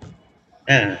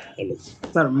 হ্যাঁ বলো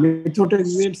স্যার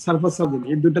মেথোট্রেক্সেট, সালফাসালজিন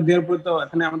এই দুটো দেওয়ার পরে তো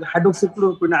এখানে আমাদের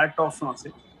হাইড্রোক্সিক্লোরোকুইন আরেকটা অপশন আছে,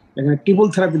 এখানে টিবল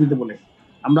থেরাপি দিতে বলে।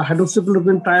 আমরা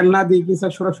হাইড্রোক্সিক্লোরোকুইন ট্রায়াল না দিয়ে কি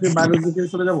স্যার সরাসরি বায়োলজিক্যাল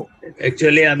চলে যাব?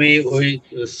 অ্যাকচুয়ালি আমি ওই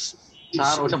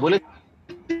স্যার ওটা বলে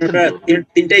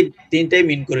তিনটাই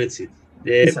মিন করেছি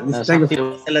যে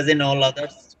সালফাসালজিন, অল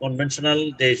আদার্স কনভেনশনাল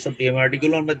যে সব ডিএমআরডি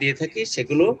গুলো আমরা দিয়ে থাকি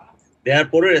সেগুলো দেওয়ার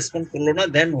পরে রেসপন্ড করলো না,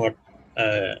 দেন হোয়াট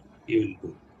ইউ উইল ডু।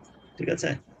 ঠিক আছে?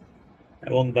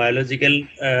 এবং বায়োলজিক্যাল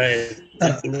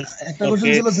একটা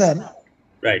কোশ্চেন ছিল স্যার।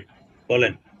 রাইট,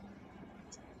 বলেন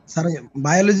স্যার।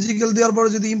 বায়োলজিক্যাল দেওয়ার পরে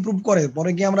যদি ইমপ্রুভ করে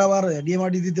পরে কি আমরা আবার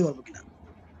ডিএমআরডি দিতে পারবো কিনা?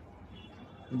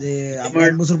 যে আপনার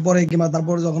 1 বছর পরে কিংবা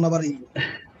তারপর যখন আবার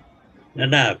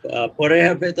না, পরে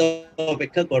হবে তো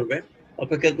অপেক্ষা করবে,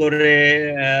 অপেক্ষা করে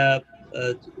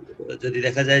যদি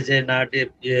দেখা যায় যে না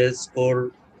স্কোর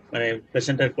মানে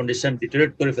পেশেন্টের কন্ডিশন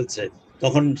ডিটেরিওরেট করে ফেলছে,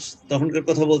 তখনকার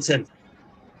কথা বলছেন?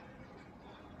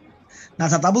 না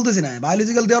স্যার, তা বলতেছি না।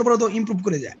 বায়োলজিক্যাল দেওয়ার পরে তো ইমপ্রুভ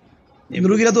করে যায়, কিন্তু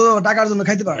রোগীরা তো টাকার জন্য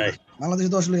খাইতে পারে না।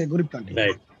 বাংলাদেশে তো আসলে গরিব কান্ট্রি,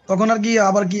 তখন আর কি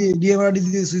আবার কি ডিএমআরডি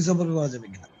দিতে সুইচ ওভার করা যাবে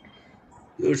কিনা?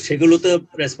 সেগুলো তো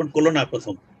রেসপন্ড করলো না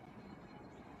প্রথম।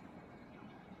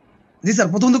 জি স্যার,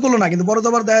 প্রথম তো করলো না, কিন্তু পরে তো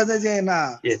আবার দেখা যায় যে না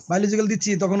বায়োলজিক্যাল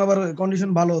দিচ্ছি, তখন আবার কন্ডিশন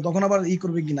ভালো, তখন আবার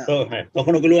করবে কিনা? তো হ্যাঁ,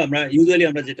 তখন ওগুলো আমরা ইউজুয়ালি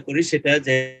আমরা যেটা করি সেটা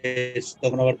যে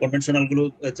তখন আবার কনভেনশনাল গুলো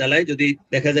চালাই, যদি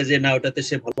দেখা যায় যে না ওটাতে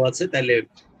সে ভালো আছে তাহলে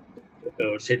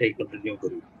সেটাই কন্টিনিউ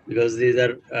করি, because these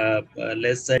are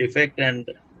less side effect and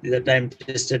these are time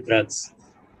tested drugs.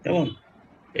 কেমন?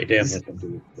 এটাই আমরা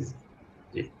কন্টিনিউ করি।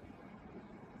 জি,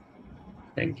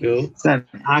 থ্যাংক ইউ স্যার।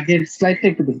 আগের স্লাইডটা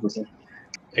একটু দেখবো স্যার।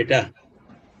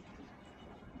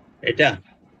 এটা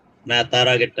না তার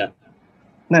আগেরটা?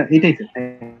 না, এটাই স্যার।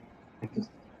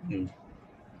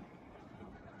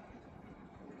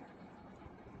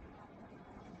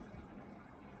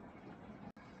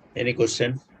 Any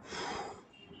question?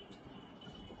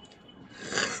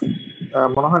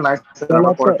 মনে হয় নাই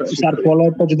স্যার। ফলো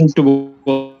আপটা যদি একটু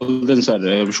বলতেন স্যার,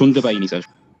 শুনতে পাইনি sir.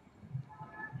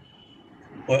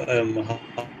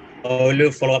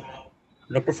 Follow up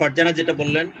doctor Farzana যেটা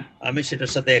বললেন আমি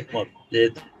সেটার সাথে একমত, যে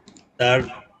তার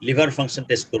লিভার ফাংশন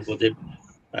টেস্ট করব, যে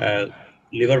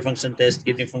liver function test,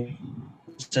 kidney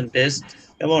function test,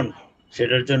 কেমন?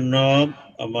 সেটার জন্য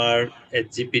আমার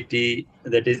HGPT,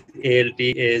 that is ALT,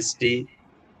 AST,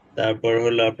 তারপর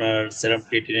হলো আপনার সেরাম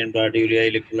creatinine, blood urea,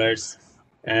 electrolytes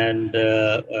and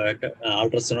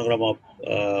ultrasonogram of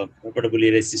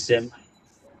hepatobiliary system.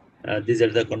 These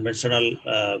are the conventional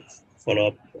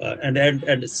follow-up, and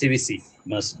CBC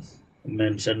must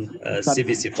mention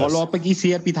CBC first. Follow-up কি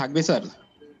CRP থাকবে sir?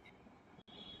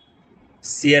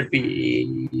 CRP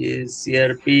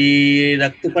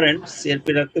রাখতে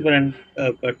পারেন,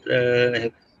 বাট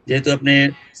যেহেতু আপনি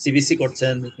CBC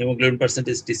করছেন, hemoglobin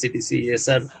percentage, TCTC,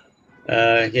 ESR,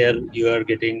 here you are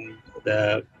getting the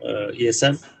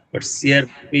ESR, but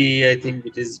CRP I think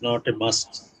it is not a must.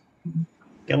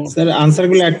 কেমন sir? Answer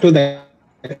গুলো একটু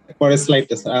পরে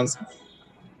স্লাইডটা স্যার। আনসার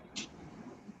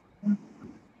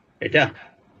এটা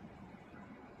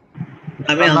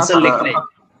আমি আনসার লিখি,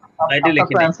 স্লাইডে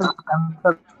লিখি নাই।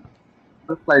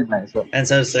 স্লাইড নাই স্যার।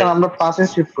 আনসার স্যার আমরা পাশে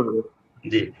শিফট করব।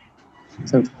 জি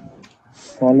স্যার।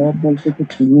 ফলো আপ বলতে তো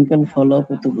ক্লিনিক্যাল ফলো আপ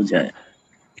তো বোঝায়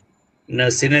না।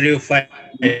 Scenario 5,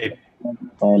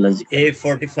 a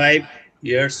 45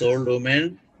 years old woman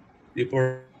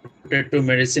reported to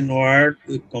medicine ward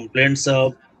with complaints of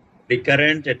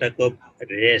recurrent attack of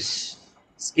rash,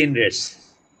 skin rash,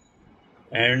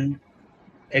 and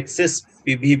excess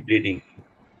PV bleeding.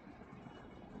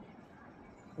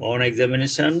 On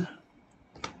examination,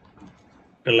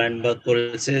 line বাদ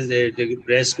করেছে যে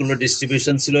breast গুলো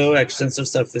distribution ছিল এক্সটেন্সর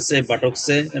সারফেসে,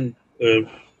 বাটক্সে and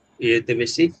ইয়েতে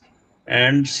বেশি,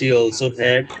 and she also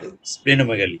had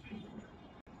splenomegaly.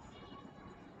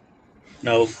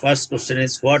 Now first question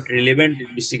is, what relevant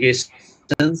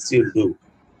investigations you'll do?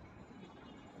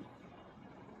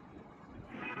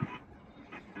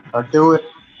 কেউ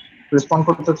respond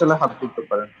করতে চাইলে হাত তুলতে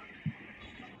পারেন।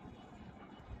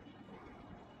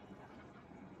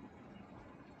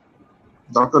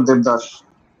 ডক্টর দেবদাস,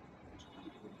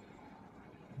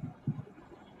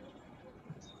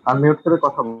 আনমিউট করে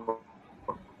কথা বলুন।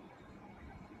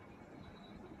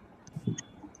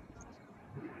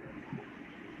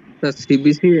 The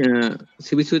CBC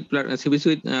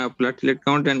with platelet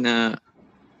count and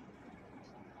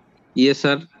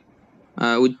ESR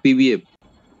with PBF.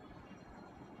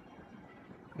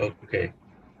 Okay.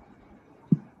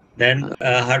 Then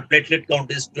her platelet count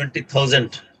is 20,000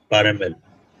 per ml.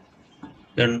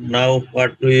 Then now,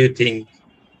 what do you think?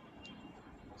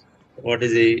 What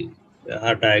is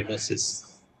her diagnosis,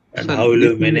 and Sir, how will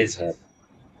you manage her?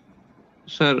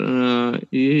 Sir,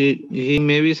 he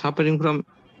may be suffering from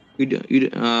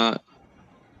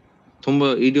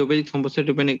idiopathic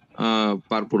thrombocytopenic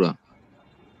purpura.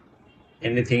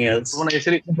 Anything else?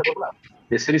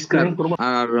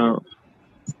 R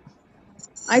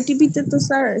ITP তে তো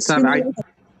sir sir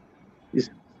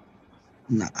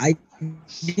না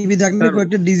TB থাকলে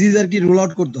কয়েকটা disease আর কি roll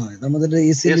out করতে হয়, তার মধ্যে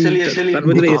এসএলই, তার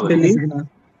মধ্যে এসএলই,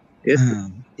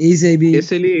 এইচআইভি,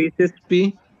 এসএলই, এইচএসপি।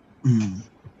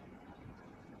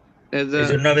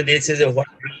 এজন্য আমি দিয়েছি যে what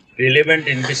relevant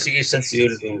investigations you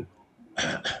will do.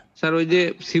 Sir ওই যে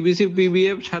সিবিসি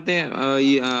পিবিএফ সাথে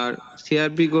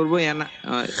সিআরপি করব,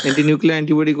 অ্যান্টি নিউক্লিয়ার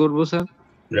অ্যান্টিবডি করব স্যার,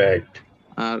 রাইট,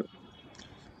 আর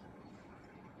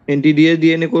এনটিডিএস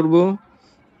ডিএনএ করব,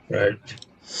 রাইট।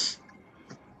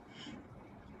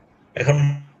 এখন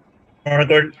মনে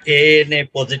করেন ANA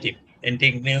positive, anti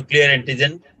nuclear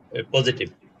antigen positive,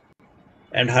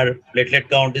 and her platelet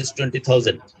count is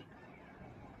 20,000.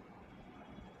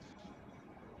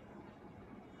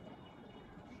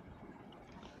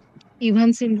 Ivan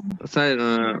syndrome sir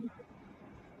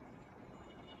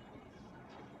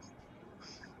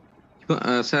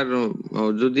sir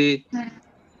যদি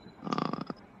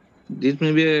this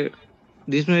may be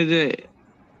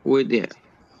with the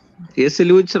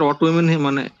SLE with sir autoimmune,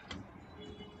 মানে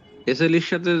SLE এর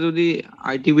সাথে যদি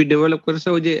আইটিবি ডেভেলপ করেছে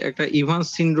ওই যে একটা Evans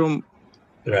syndrome,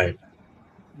 right,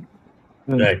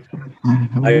 right.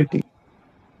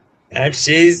 And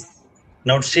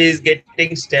she is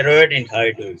getting steroid in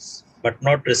high dose but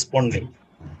not responding.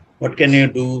 What can you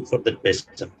do for that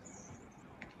patient?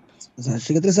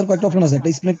 সেক্ষেত্রে sir কয়েকটা অপশন আছে, একটা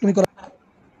স্প্লেনেক্টমি করা,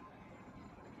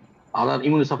 আদার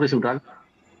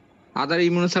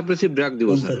ইমিউনোসাপ্রেসিভ ড্রাগ দিব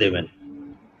স্যার, দেবেন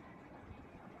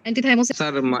অ্যান্টিথাইমোসিন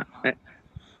sir,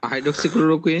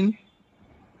 hydroxychloroquine,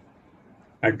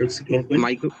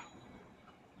 micro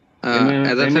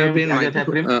azathioprine,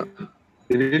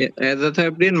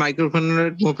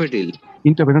 mycophenolate mofetil,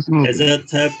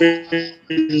 azathioprine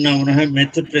না মনে হয়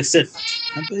methotrexate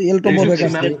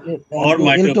or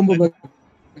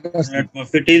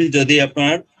mofetil। যদি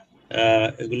আপনার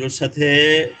এগুলোর সাথে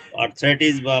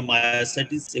আর্থ্রাইটিস বা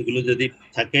মায়োসাইটিস এগুলো যদি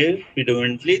থাকে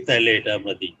প্রিডমিনেন্টলি, তাহলে এটা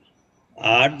আমরা দিই।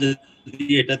 আর যদি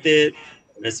এটাতে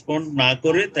রেসপন্ড না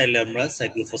করে তাহলে আমরা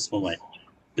সাইক্লোফসফামাইড,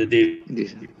 যদি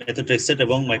মেথোট্রেক্সেট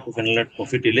এবং মাইক্রোফেনোলেট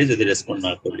মফেটিলে যদি রেসপন্ড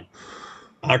না করে।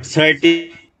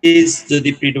 আর্থ্রাইটিস যদি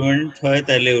প্রিডমিনেন্ট হয়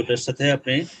তাহলে ওটার সাথে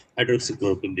আপনি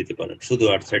হাইড্রোক্সিক্লোরোকুইন দিতে পারেন, শুধু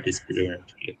আর্থ্রাইটিস প্রিডমিনেন্ট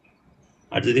হলে।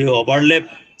 আর যদি ওভারল্যাপ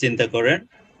চিন্তা করেন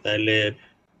তাহলে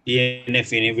টিএনএফ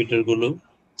ইনহিবিটর গুলো,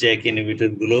 জ্যাক ইনহিবিটর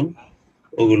গুলো,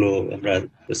 ওগুলো আমরা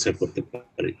প্রেসক্রাইব করতে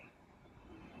পারি।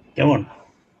 কেমন?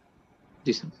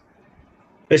 জি স্যার।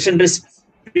 পেশেন্টের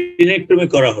স্প্লিনেক্টমি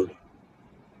করা হলো,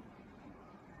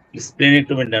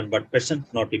 splenectomy done, but patient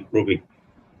not improving,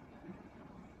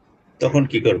 তখন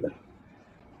কি করবেন?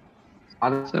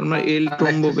 স্যার আমরা এল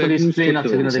ট্রম্বোবেক স্প্লিন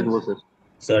আছে কিনা দেখব স্যার।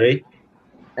 সরি,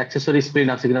 অ্যাকসেসরি স্প্লিন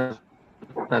আছে কিনা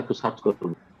তা একটু সার্চ করতে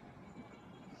হবে।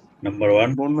 Number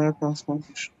 1 bone marrow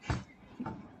transplantation.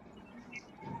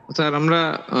 Sir আমরা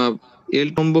এল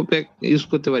ট্রম্বোপ্লেক ইউজ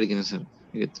করতে পারি কিনা স্যার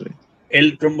এক্ষেত্রে? এল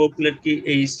ট্রম্বোপ্লেক কি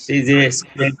এই যে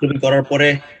স্প্লিনেক্টমি করার পরে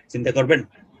চিন্তা করবেন?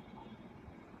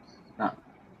 না,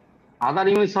 আদার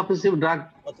ইমিউনোসাপ্রেসিভ ড্রাগ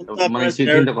মানে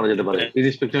চিন্তা করা যেতে পারে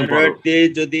ইররেসপেক্টিভ অফ স্টেরয়েড দিয়ে,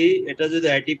 যদি এটা যদি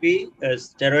আইটিপি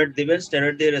স্টেরয়েড দিবেন,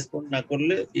 স্টেরয়েড দিয়ে রেসপন্ড না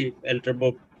করলে এল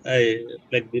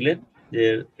ট্রম্বোপ্লেক দিলেন যে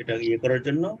এটা ইয়ে করার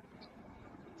জন্য।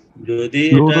 যদি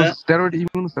এটা স্টেরয়েড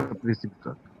ইমিউনোসাপ্রেসিভ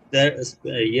ড্রাগ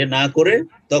ইয়ে না করে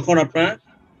তখন আপনার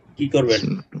কি করবেন?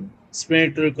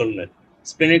 স্প্লিনেক্টমি করলেন।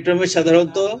 স্প্লিনেক্টমি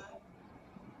সাধারণত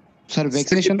স্যার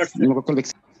ভ্যাকসিনেশন, লোকাল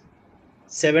ভ্যাকসিন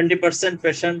 70%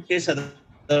 পেশেন্টকে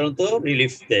সাধারণত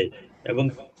রিলিফ দেয় এবং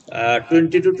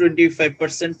 20 to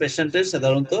 25% পেশেন্টের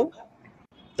সাধারণত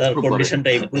তার কন্ডিশনটা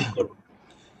ইমপ্রুভ করে।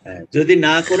 যদি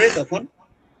না করে তখন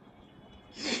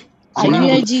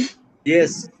আইভিআইজি,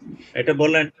 ইয়েস এটা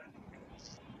বলেন,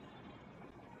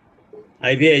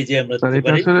 আইভিআইজি আমরা দিতে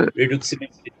পারি।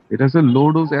 রিডুক্সিমেব, এটা হচ্ছে low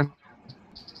dose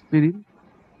aspirin,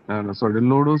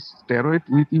 low dose steroid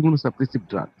with immunosuppressive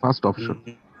drug, first option.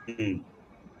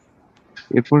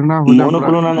 এরপর না হলে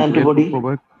monoclonal antibody,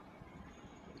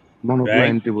 monoclonal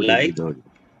antibody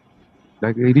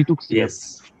like rituximab. Yes,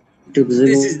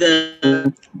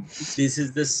 this is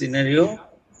the scenario.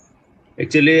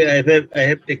 Actually, I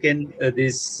have taken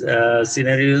these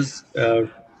scenarios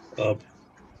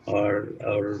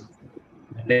or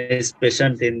this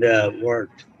patient in the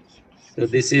ward. So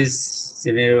this is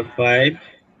scenario 5,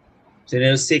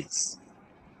 scenario 6.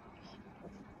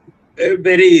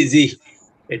 Very easy.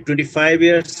 A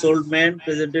 25-year-old man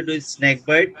presented with snake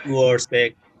bite 2 hours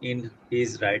back in his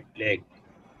right leg.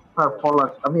 Sir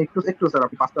follow up আমি একটু sir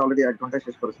আপনি পাঁচটা already 1 ঘন্টা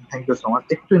শেষ করেছেন, thank you so much.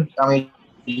 একটু আমি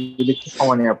একটু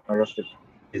সময় নিয়ে আপনার কাছ থেকে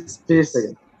 30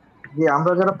 সেকেন্ড। যে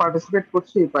আমরা যারা পার্টিসিপেট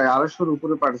করছি প্রায় 250 এর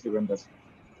উপরে পার্টিসিপেন্ট আছে।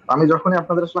 আমি যখনই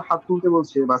আপনাদের আসলে হাত তুলতে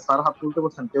বলছি বা স্যার হাত তুলতে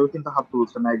বলছেন, কেউ কিন্তু হাত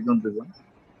তুলছে না, একজন দুজন,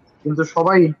 কিন্তু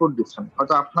সবাই ইনপুট দিচ্ছেন।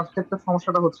 হয়তো আপনার ক্ষেত্রে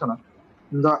সমস্যাটা হচ্ছে না,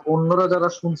 অন্যরা যারা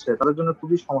শুনছে তাদের জন্য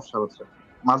খুবই সমস্যা হচ্ছে।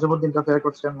 মাঝে মধ্যে ইন্টারফেয়ার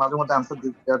করছেন, মাঝে মধ্যে আনসার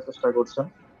দেওয়ার চেষ্টা করছেন।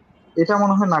 এটা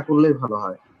মনে হয় না করলেই ভালো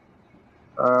হয়।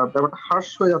 ব্যাপারটা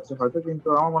হার্শ হয়ে যাচ্ছে হয়তো, কিন্তু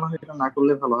আমার মনে হয় এটা না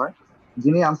করলেই ভালো হয়।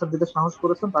 যিনি আনসার দিতে সাহস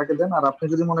করেছেন তাকে দেন, আর আপনি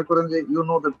যদি মনে করেন যে ইউ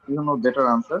নো বেটার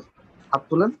আনসার, হাত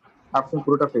তুলেন, আপনি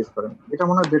পুরোটা ফেস করেন। এটা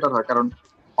মনে হয় বেটার হয়, কারণ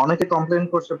অনেকে কমপ্লেন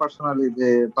করছে পার্সোনালি যে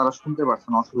তারা শুনতে পারছে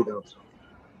না, অসুবিধা হচ্ছে।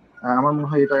 আমার মনে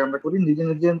হয় এটাই আমরা করি, নিজে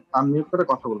নিজে আনমিউট করে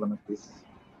কথা বলবেন না প্লিজ।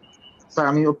 স্যার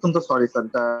আমি অত্যন্ত সরি স্যার,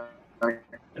 এটা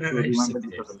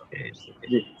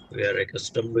we are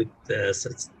accustomed with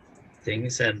such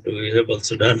things, and we have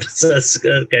also done such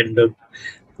kind of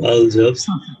foul jobs.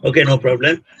 Okay, no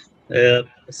problem.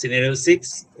 Scenario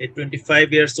 6, a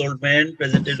 25-year-old man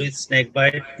presented with snake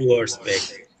bite 2 hours back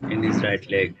in his right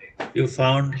leg. You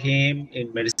found him in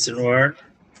medicine ward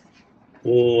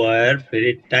who were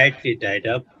very tightly tied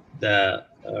up the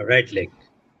right leg.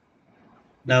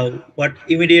 Now, what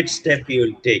immediate step you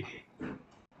will take?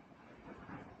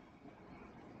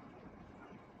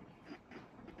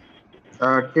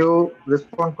 কেউ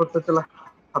respond করতে চাইলে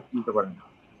হাত তুলতে পারেন।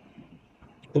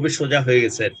 খুবই সোজা হয়ে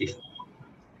গেছে আর কি।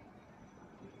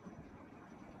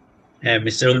 হ্যাঁ,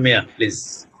 মিস্টার উলমিয়া প্লিজ।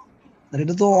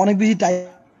 এটা তো অনেক বেশি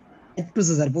টাইট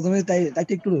করছে স্যার, প্রথমে টাইট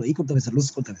একটু ই করতে হবে স্যার, লুজ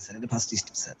করতে হবে স্যার, এটা ফার্স্ট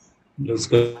স্টেপ স্যার। লুজ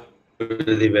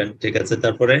করে দিবেন, ঠিক আছে।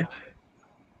 তারপর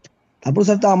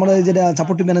স্যার তো আমরা যেটা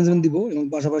সাপোর্টিভ ম্যানেজমেন্ট দিব এবং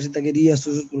পাশাপাশি তাকে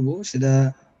রিঅ্যাসোসিয়েট করব, সেটা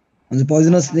মানে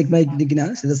পয়জনাস স্নেক বাইট কিনা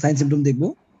সেটা সাইন সিম্পটম দেখব।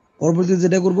 পরবর্তীতে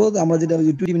যেটা করব আমরা যেটা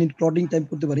 20 মিনিট ক্লটিং টাইম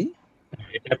করতে পারি,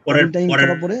 এটা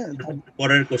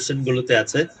পরের কোশ্চেন গুলোতে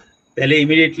আছে। তাহলে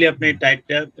ইমিডিয়েটলি আপনি টাইট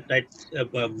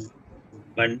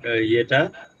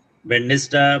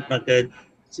ব্যান্ডেজটা আপনাকে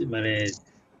মানে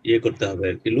ইয়ে করতে হবে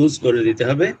আর কি, লুজ করে দিতে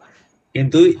হবে,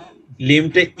 কিন্তু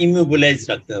লিম্বটা ইমোবিলাইজ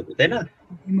রাখতে হবে, তাই না?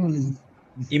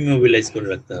 ইমোবিলাইজ করে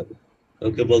রাখতে হবে।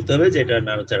 ওকে বলতে হবে যে এটা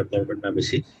নাড়াচাড়া করবেন না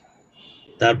বেশি।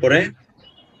 তারপরে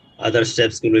আদার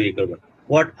স্টেপস গুলো ইয়ে করবেন।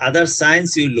 What other science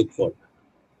you look for?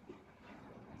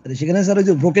 সেখানে স্যার ওই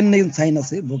যে ব্রোকেন নেল সাইন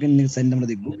আছে, ব্রোকেন নেল সাইনটা আমরা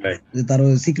দেখব, যে তার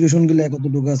সিক্রিয়েশন গুলো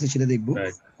কতটুকু আছে সেটা দেখব।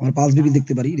 আমরা পালস বিপি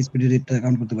দেখতে পারি, রেসপিরেটরি রেটটা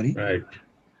কাউন্ট করতে পারি।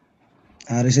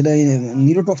 আর সেটা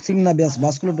নিউরোটক্সিক না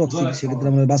ভাস্কুলার টক্সিক, সেক্ষেত্রে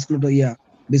আমরা ভাস্কুলার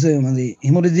বিষয় মানে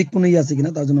হেমোরেজিক কোনো আছে কিনা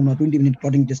তার জন্য আমরা 20 মিনিট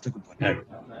ক্লটিং টেস্ট করতে পারি।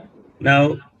 নাও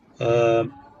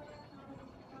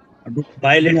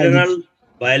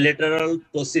bilateral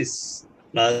ptosis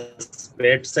plus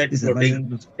bedside protein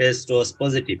test was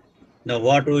positive. Now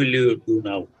what will you do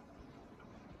now?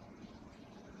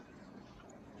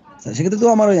 সেক্ষেত্রে তো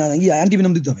আমার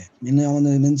অ্যান্টিভেনম দিতে হবে, মানে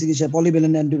আমাদের মেন চিকিৎসা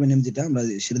পলিভ্যালেন্ট অ্যান্টিভেনম যেটা আমরা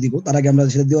সেটা দিব। তার আগে আমরা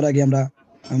সেটা দেওয়ার আগে আমরা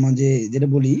যে যেটা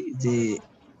বলি যে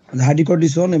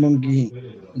হাইড্রোকর্টিসন এবং কি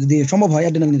যদি সম্ভব হয়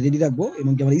অ্যাড্রেনালিন রেডি রাখবো,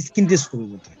 এবং কি আমরা স্কিন টেস্ট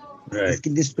করবো।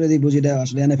 স্কিন টেস্ট করে দেখবো যেটা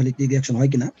আসলে অ্যানাফিলাক্টিক রিঅ্যাকশন হয়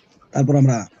কিনা, তারপর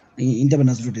আমরা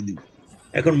ইন্টারভেনাস রুটে দিব।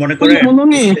 এখন মনে করেন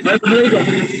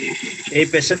এই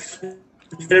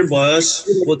পেশেন্টের বয়স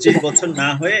 25 বছর না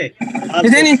হয়ে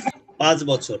 5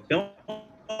 বছর, কেমন?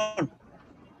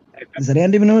 স্যার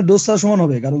অ্যান্টিভেনমের ডোজটা সমান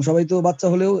হবে, কারণ সবাই তো বাচ্চা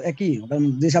হলেও একই, কারণ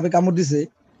যে সাপে কামড় দিছে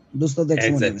ডোজটা তো এক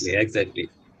সমান হবে। এক্স্যাক্টলি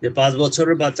যে 5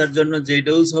 বছরের বাচ্চার জন্য যে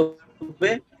ডোজ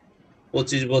হবে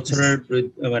 25 বছরের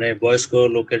মানে বয়স্ক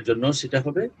লোকের জন্য সেটা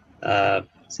হবে,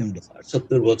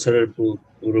 70 বছরের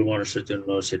পুরো মানুষের জন্য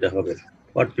সেটা হবে।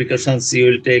 What precautions you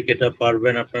will take? এটা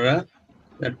পারবেন আপনারা।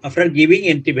 After giving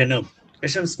antivenom,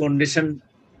 patient's condition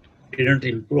didn't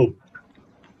improve.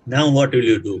 Now what will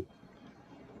you do?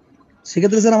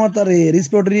 সেক্ষেত্রে স্যার আমার তার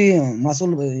রেসপিরেটরি মাসল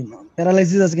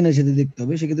প্যারালাইসিস আছে কিনা সেটা দেখতে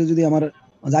হবে। সেক্ষেত্রে যদি আমার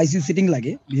আইসিইউ সিটিং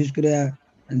লাগে, বিশেষ করে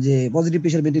যে পজিটিভ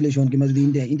প্রেসার ভেন্টিলেশন কিংবা যদি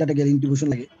ইন্টারটেকিয়াল ইনটিউবেশন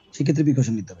লাগে, সেক্ষেত্রে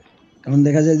প্রিকশন নিতে হবে, কারণ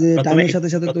দেখা যায় যে টাইমের সাথে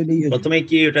সাথে তৈরি হয়। প্রথমে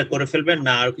কি এটা করে ফেলবেন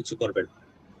না আর কিছু করবেন?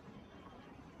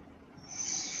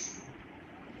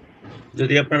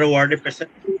 যদি আপনারা ওয়ার্ডে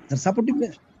পেশেন্ট সাপোর্টিভ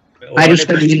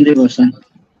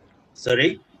সরি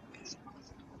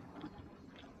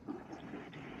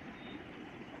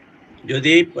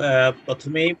যদি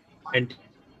প্রথমে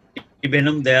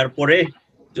অ্যান্টিভেনম দেওয়ার পরে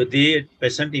যদি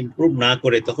পেশেন্ট ইমপ্রুভ না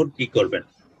করে তখন কি করবেন?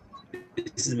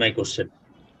 This is my question.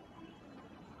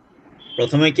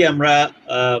 প্রথমে কি আমরা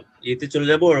ইতে চলে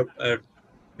যাব?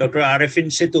 ডক্টর আরেফিন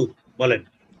সেতু বলেন।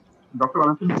 ডক্টর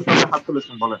আরেফিন সেতু হাত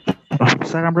তুলেছেন, বলেন।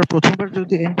 স্যার আমরা প্রথমবার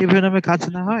যদি অ্যান্টিভেনমে কাজ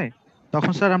না হয়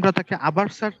তখন স্যার আমরা তাকে আবার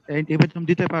স্যার অ্যান্টিভেনম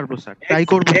দিতে পারবো স্যার, ট্রাই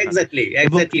করব। এক্স্যাক্টলি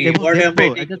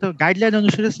এটা তো গাইডলাইন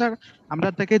অনুসারে স্যার আমরা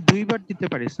তাকে 2 বার দিতে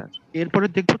পারি স্যার। এরপরে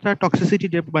দেখবো তার টক্সিসিটি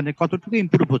মানে কতটুকু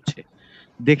ইমপ্রুভ হচ্ছে।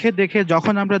 দেখে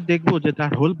যখন আমরা দেখবো যে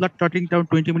তার whole blood clotting down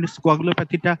 20 minutes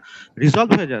কোয়াগুলোপ্যাথিটা resolve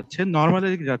হয়ে যাচ্ছে, নরমাল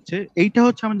দিকে যাচ্ছে, এইটা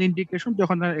হচ্ছে আমাদের ইন্ডিকেশন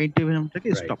যখন আমরা অ্যান্টিভেনমটাকে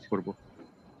স্টপ করব।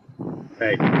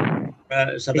 রাইট,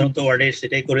 সাধারণত ওয়ার্ডে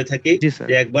সেটাই করে থাকি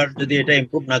যে একবার যদি এটা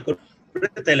ইমপ্রুভ না করে করে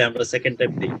তাহলে আমরা সেকেন্ড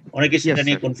টাইম দিই। অনেকে সেটা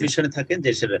নিয়ে কনফিউশনে থাকেন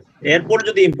যে সেটা এরপর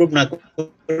যদি ইমপ্রুভ না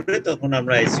করে তখন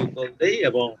আমরা আইসিইউ কল দেই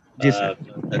এবং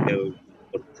তাকে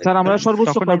স্যার আমরা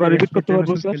সর্বোচ্চ কয়বার রিপিট করতে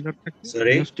পারবো স্যার?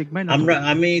 সরি,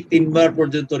 আমি 3 বার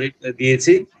পর্যন্ত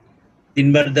দিয়েছি। 3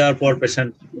 বার দেওয়ার পর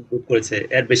পেশেন্ট ইমপ্রুভ করেছে,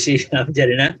 এর বেশি আমি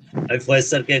জানি না। আমি ফয়েজ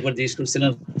স্যারকে একবার জিজ্ঞেস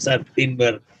করছিলাম, স্যার 3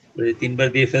 বার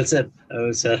দিয়ে ফেলছেন?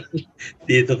 স্যার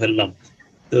দিয়ে তো ফেললাম।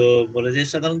 তো বলে যে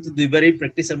সাধারণত 2 বারই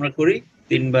প্র্যাকটিস আমরা করি,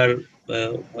 3 বার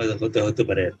হতে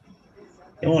পারে।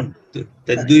 কেমন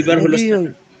 2 বার হলো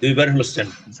 2 বার হলো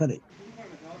স্ট্যান্ড। স্যার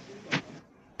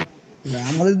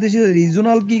আমাদের দেশে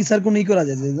রিজিওনাল কি স্যার কোন ই করা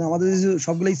যায়? আমাদের দেশে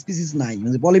সবগুলো স্পিসিস নাই,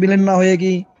 মানে পলিভিলেন্ট না হয়ে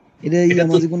কি এটা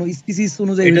আমাদের কোন স্পিসিস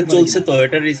অনুযায়ী এটা চলছে তো,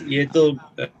 এটা ইয়ে তো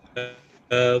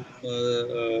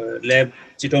ল্যাব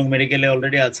চিটং মেডিকেলে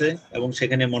অলরেডি আছে এবং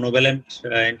সেখানে মনোভ্যালেন্ট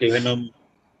অ্যান্টিভেনম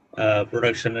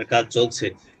প্রোডাকশনের কাজ চলছে।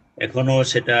 এখনো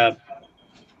সেটা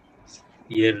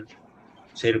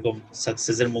সেরকম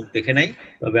সাকসেসের মুখ দেখে নাই,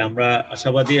 তবে আমরা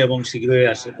আশাবাদী এবং শীঘ্রই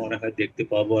মনে হয় দেখতে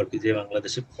পাবো আর কি যে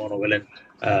বাংলাদেশে মনোভ্যালেন্ট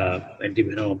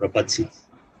অ্যান্টিভেনম আমরা পাচ্ছি।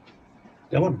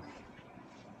 কেমন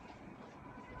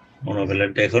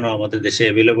monovalent এখনো আমাদের দেশে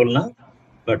available না,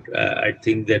 but I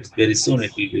think that very soon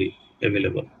it will be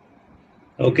available.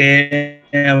 Okay,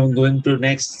 I'm going to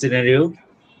next scenario.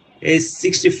 A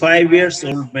 65 years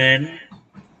old man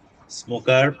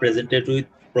smoker presented with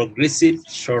progressive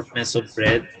shortness of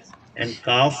breath and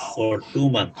cough for 2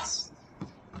 months.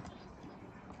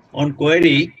 On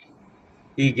query,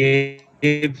 he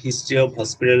gave history of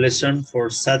hospitalization for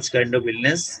such kind of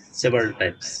illness several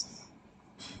times.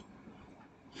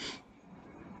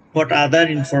 What other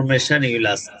information you will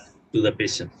ask to the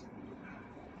patient?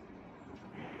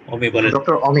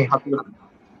 Dr. Omi,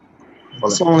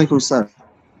 Assalamualaikum, sir.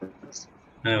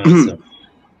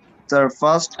 Sir,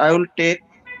 first I will take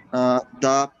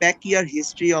the pack-year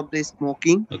history of the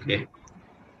smoking. Okay.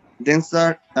 Then, sir,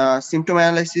 symptom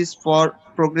analysis for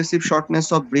progressive shortness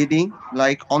of breathing,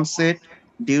 like onset,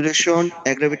 duration,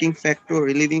 aggravating factor,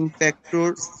 relieving factor,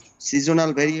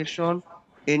 seasonal variation,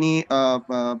 any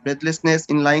breathlessness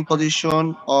in lying position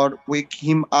or wake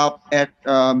him up at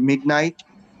midnight.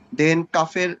 Then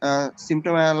cough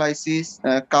symptom analysis,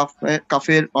 cough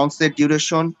onset,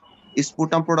 duration,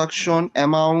 sputum production,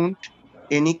 amount,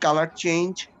 any color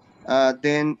change,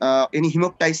 then any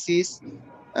hemoptysis,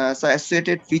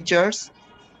 associated features.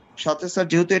 সাথে sir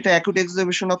যেহেতু এটা acute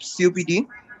exacerbation of COPD,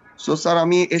 so sir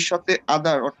আমি এর সাথে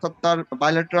আদার অর্থাৎ তার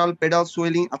bilateral pedal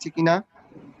swelling আছে কিনা,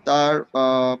 তার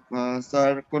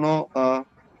স্যার কোনো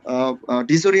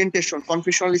ডিসওরিয়েন্টেশন,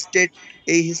 কনফিউশনাল স্টেট,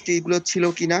 এই হিস্ট্রিগুলো ছিল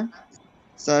কিনা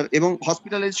স্যার, এবং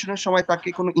হসপিটালাইজেশনের সময় তাকে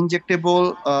কোনো ইনজেক্টেবল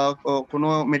কোনো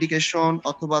মেডিকেশন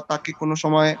অথবা তাকে কোনো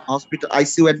সময় হসপিটাল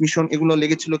আইসিইউ অ্যাডমিশন এগুলো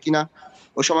লেগেছিল কিনা,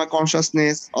 ওই সময়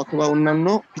কনসাসনেস অথবা অন্যান্য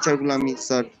ফিচারগুলো আমি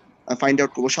স্যার ফাইন্ড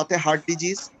আউট করবো। সাথে হার্ট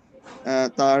ডিজিজ,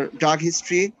 তার ড্রাগ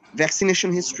হিস্ট্রি,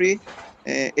 ভ্যাকসিনেশন হিস্ট্রি,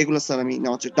 এগুলো স্যার আমি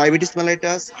নেওয়া হচ্ছে। Diabetes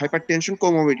mellitus, hypertension,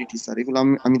 comorbidity sir এগুলো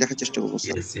আমি দেখার চেষ্টা করবো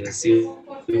sir. Yes, you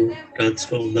touched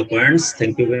on the points.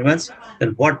 Thank you very much.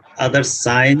 Then what other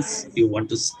signs you want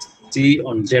to see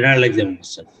on general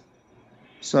examination?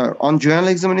 Sir, on general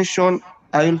examination,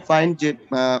 I will find that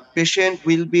patient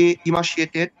will be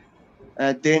emaciated,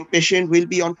 then patient will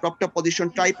be on proper position,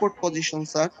 tripod position,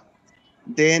 sir.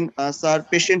 Then, sir,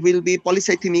 patient will be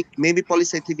polycythemic, maybe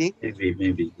polycythemic.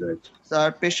 Maybe, right. Sir,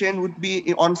 patient would be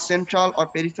on central or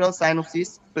peripheral cyanosis.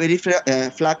 Peripheral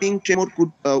flapping tremor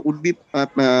would be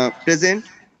present.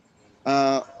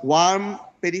 Warm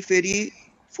periphery,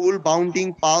 full bounding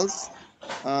pulse.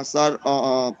 Sir,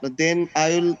 then I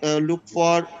will look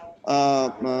for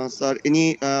sir any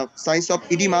signs of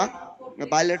edema,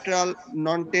 bilateral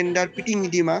non-tender pitting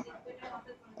edema.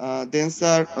 Then,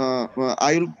 sir,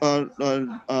 I will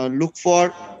look for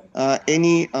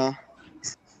any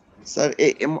sir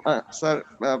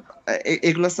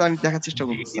এগুলো sir দেখার চেষ্টা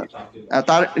করবো sir.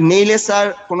 তার নেইলে sir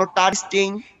কোনো টার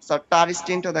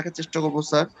স্টেইনটা দেখার চেষ্টা করবো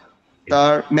স্যার।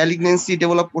 তার ম্যালিগনেন্সি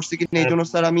ডেভেলপ করছে কিনা এই জন্য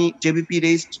স্যার আমি জেবিপি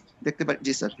রেজড দেখতে পারি।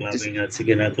 জি স্যার।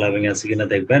 ক্লাবিং আছে কিনা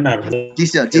দেখবেন। আর জি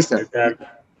স্যার, জি sir.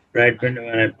 Right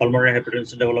pulmonary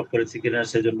hypertension develop করেছে কিনা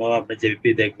সেজন্য আপনি জেবিপি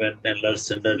দেখবেন। এনলার্জ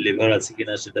টেন্ডার লিভার আছে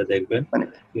কিনা সেটা দেখবেন।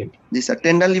 জি স্যার,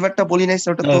 টেন্ডার লিভারটা বলি নাই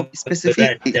স্যার, ওটা তো স্পেসিফিক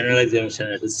জেনারেল এক্সামিনেশন,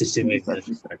 এটা systemic.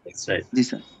 Right. G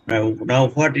sir. Now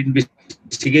what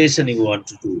investigation you want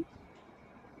to do?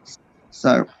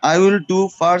 Sir, I will do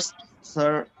first,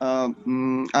 sir.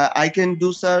 I can do,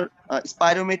 sir,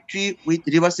 spirometry with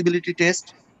reversibility test,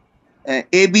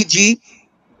 ABG,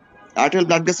 arterial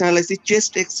blood gas analysis,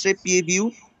 chest X-ray, PA view.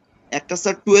 একটা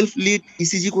sir 12 lead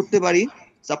ECG করতে পারি।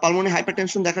 Sir pulmonary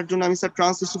hypertension দেখার জন্য আমি sir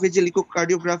ট্রান্সএসোফেজিয়াল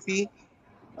echocardiography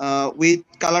with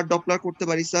colour Doppler করতে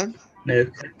পারি sir.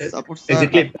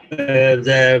 Basically,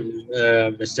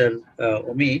 Mr.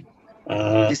 Omi,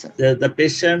 the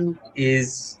patient is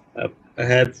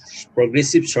have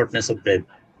progressive shortness of breath.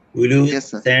 Will you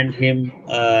send him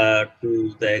to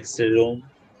the X-ray room,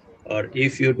 or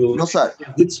if you do? No, sir.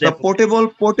 The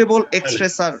portable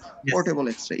X-ray, sir. Portable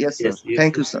X-ray. Yes, sir.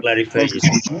 Thank you, sir. Clarify it.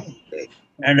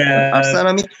 And sir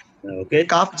আমি okay.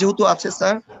 Calf যেহেতু আছে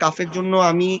sir, কাফের জন্য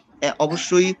আমি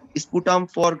অবশ্যই sputum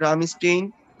for gram Steyn,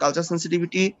 culture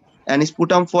sensitivity and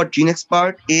sputum for gene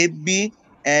expert, AFB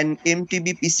and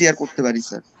MTB PCR করতে পারি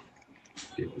sir.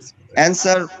 And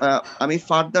sir আমি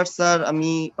ফার্দার স্যার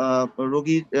আমি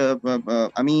রোগীর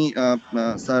আমি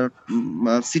sir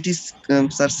CT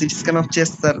scan of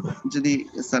chest sir যদি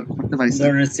স্যার করতে পারি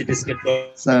স্যার। সিটি স্ক্যান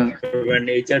করবেন,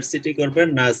 এইচআরসিটি করবেন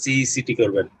না সিইসিটি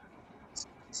করবেন?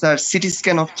 Sir CT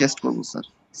scan of chest করব স্যার।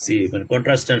 সি মানে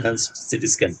contrast enhanced CT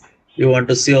scan. You want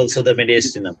to see also the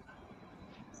mediastinum?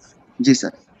 G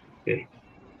sir. Okay.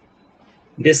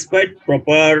 Despite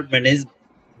proper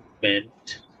management,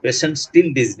 patient still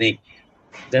dyspneic,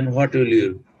 then what will you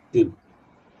do?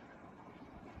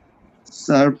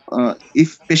 Sir, if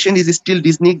patient is still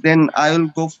dyspneic, then I will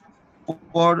go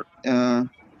for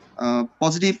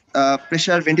positive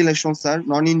pressure ventilation, sir,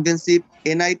 non-invasive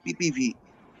NIPPV,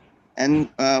 and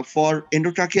for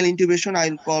endotracheal intubation, I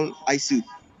will call ICU.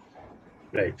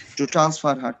 Right. To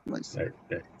transfer heart to ICU. Right.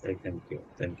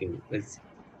 Thank you.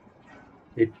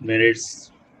 It merits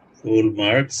full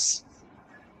marks.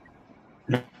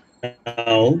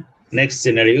 Now, next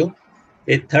scenario.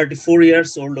 A 34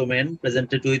 years old woman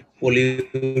presented with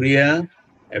polyuria,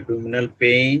 abdominal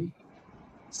pain,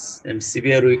 and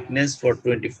severe weakness for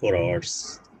 24 hours.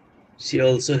 She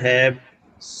also had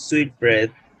sweet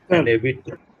breath and a bit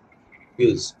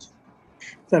confused.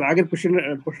 Sir আগের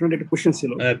প্রশ্নটা একটা question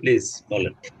ছিল। Please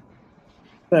বলেন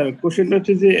sir. কোশ্চেনটা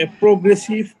হচ্ছে যে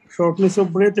progressive shortness of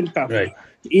breadth and calf,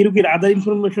 এই রোগীর আদার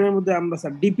ইনফরমেশনের মধ্যে আমরা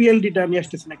স্যার ডিপিএলডিটা নিয়ে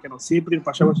আসতেছি না কেন? সিএপির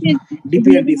পাশাপাশি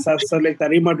ডিপিএলডি স্যার লাইক তার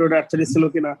রিমাটয়েড আর্থারাইটিস ছিল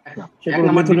কিনা, সেগুলো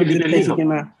মেথোডোলজি আছে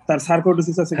কিনা, তার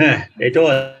সার্কোডোসিস আছে কিনা? এটাও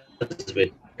আসবে,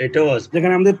 এটাও আসবে।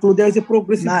 যেখানে আমাদের ক্লু দেওয়া হয়েছে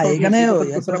প্রোগ্রেসিভ। না, এখানে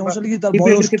একটা সমস্যা কি তার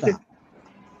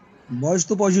বয়স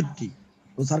তো 65,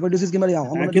 তো সার্কোডোসিস কিংবা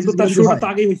কিন্তু তার শুরুটা তো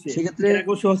আগেই হইছে, সেক্ষেত্রে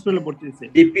হসপিটালে ভর্তি হইছে।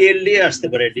 ডিপিএলডি আসতে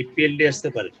পারে, ডিপিএলডি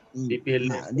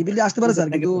আসতে পারে স্যার,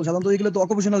 কিন্তু সাধারণত এগুলো তো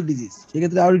অকুপেশনাল ডিজিজ,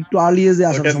 সেক্ষেত্রে আর একটু আর্লি এজে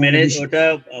আসার সম্ভাবনা বেশি। ওটা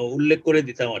উল্লেখ করে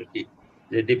দিতাম আর কি,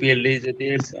 যে ডিপিএলডি যদি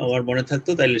আমার মনে থাকতো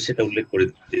তাহলে সেটা উল্লেখ করে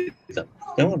দিতাম।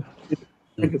 কেমন?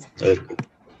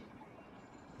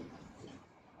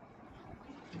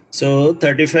 So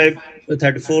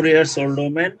 34 years old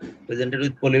woman presented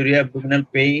with polyuria, abdominal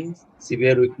pain,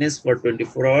 severe weakness for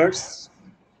 24 hours.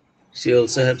 She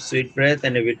also have sweet breath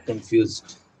and a bit confused.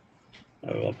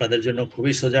 আপনাদের জন্য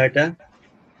খুবই সোজা এটা।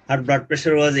 Her blood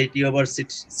pressure was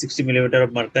 80/60 millimeter of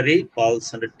mercury, pulse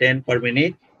 110 per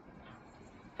minute.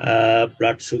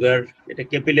 Blood sugar, এটা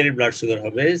capillary blood sugar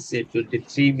হবে,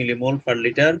 23 millimole per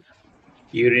liter.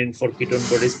 Urine for ketone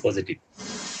bodies positive.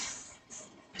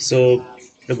 So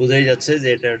এটা বোঝাই যাচ্ছে যে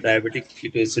এটা diabetic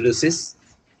ketoacidosis.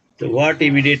 So what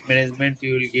immediate management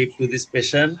you will give to this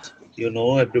patient? You know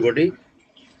everybody.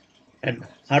 And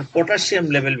her potassium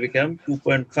level become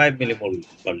 2.5 millimole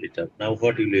per liter. Now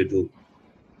what will you do?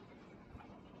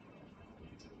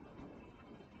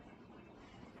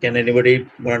 Can anybody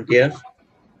volunteer?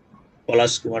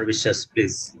 Palash Kumar Vishwas,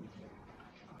 please.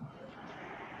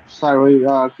 Sir ওই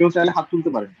কেউ চাইলে হাত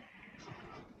তুলতে পারেন।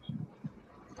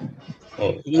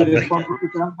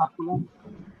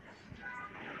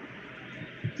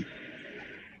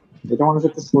 এটা মনে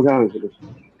হচ্ছে সোজা হয়েছিল,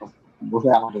 বসে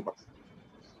আমাদের কাছে।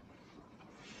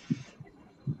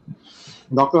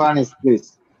 Doctor Anis please.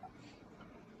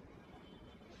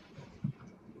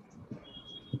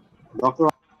 Doctor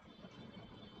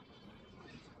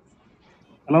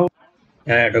hello,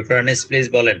 হ্যাঁ ডক্টর আনিস প্লিজ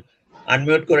বলেন।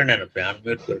 আনমিউট করে নেন, আপনি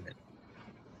আনমিউট করে নেন।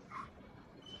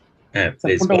 হ্যাঁ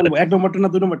প্লিজ বলেন। এক নম্বরটা না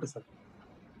 2 নম্বরটা স্যার?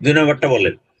 2 নম্বরটা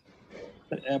বলেন।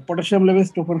 Potassium level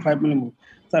 2.5 millimole.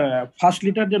 Sir first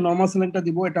litre যে নরমাল স্যালাইনটা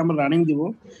দিব এটা আমরা রানিং দিব।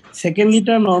 সেকেন্ড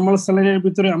লিটার নরমাল স্যালাইনের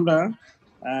ভিতরে আমরা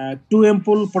 2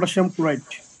 এম্পুল পটাশিয়াম ক্লোরাইড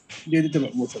দিয়ে দিতে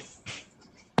পারবো স্যার।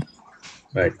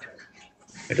 রাইট,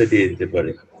 এটা দিয়ে দিতে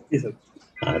পারে। জি স্যার।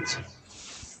 আচ্ছা,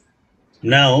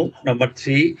 now number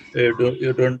 3,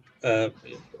 you don't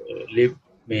leave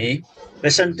me.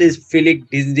 Patient is feeling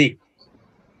dizzy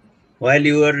while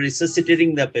you are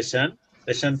resuscitating the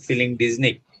patient feeling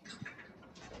dizzy,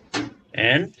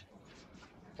 and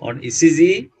on ECG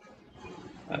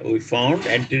we found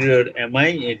anterior MI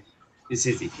in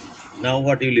ECG. Now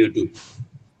what will you do?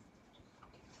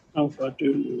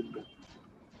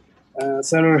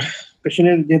 Sir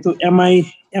পেশেন্টের যেহেতু MI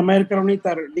MI এর কারণেই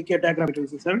তার decay ডায়াগ্রামেট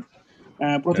হয়েছে sir.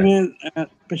 প্রথমে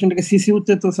পেশেন্টকে CCU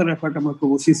তে তো স্যার রেফারটা আমরা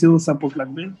করব, সিসিইউ সাপোর্ট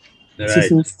লাগবে।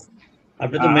 রাইট,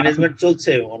 আপনি তো ম্যানেজমেন্ট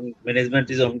চলছে, management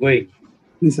is ongoing,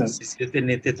 G sir. CCU তে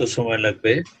নিতে তো সময়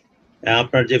লাগবে।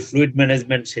 আপনার যে ফ্লুইড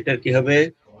ম্যানেজমেন্ট সেটার কি হবে,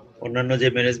 অন্যান্য যে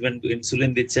ম্যানেজমেন্ট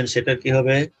ইনসুলিন দিচ্ছেন সেটার কি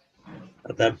হবে,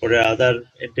 তারপরে আদার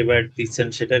অ্যান্টিবায়োটিক দিচ্ছেন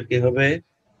সেটার কি হবে,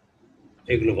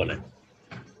 এগুলো বলেন।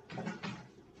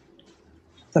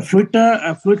 স্যার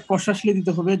ফ্লুইড কনশাসলি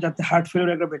দিতে হবে যাতে হার্ট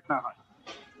ফেলিওর অ্যাগ্রাভেট না হয়।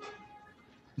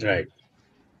 রাইট,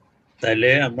 তাইলে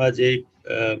আমরা যে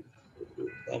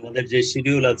আমাদের যে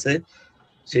শিডিউল আছে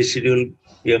সেই শিডিউল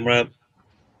কি আমরা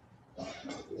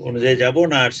অনুযায়ী যাব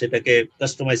না আর সেটাকে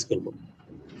কাস্টমাইজ করব?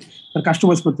 স্যার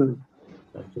কাস্টমাইজ করতে হবে।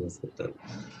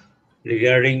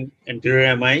 রিগার্ডিং অ্যান্টেরিয়র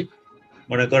এমআই,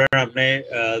 মনে করেন আপনি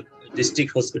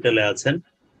ডিস্ট্রিক্ট হসপিটালে আছেন,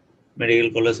 মেডিকেল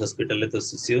কলেজ হসপিটালে তো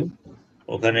সিসিইউ,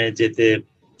 ওখানে যেতে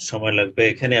সময় লাগবে,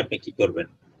 এখানে আপনি কি করবেন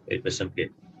এই পেশেন্টকে?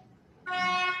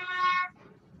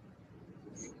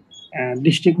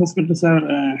 ডিস্ট্রিক্ট হসপিটাল স্যার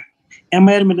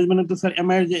এমআই এর ম্যানেজমেন্ট তো স্যার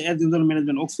এমআই এর যে অ্যাজ ইউজুয়াল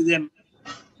ম্যানেজমেন্ট অক্সিজেন,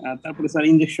 তারপরে স্যার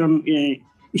ইনজেকশন,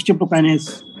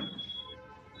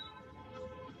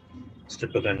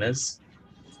 স্টেপটোকাইনেস,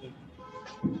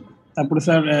 তারপরে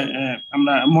স্যার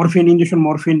আমরা morphine injection,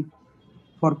 morphine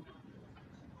for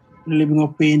relieving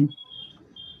of pain.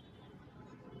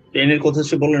 পেইনের কথা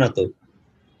সে বলে না তো,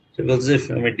 সে বলছে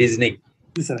আমি ডিজনিক।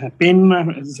 জি স্যার, হ্যাঁ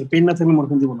পেইন না থাকলে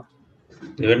মরফিন দিব না।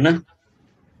 দিবেন না?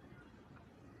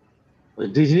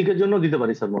 ডিজনিকের জন্য দিতে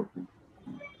পারি স্যার মরফিন।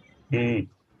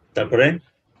 তারপরে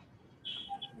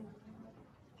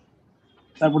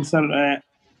স্যার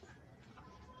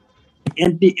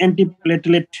অ্যান্টি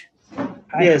প্লেটলেট,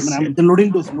 মানে আমাদের লোডিং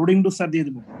ডোজ স্যার দিয়ে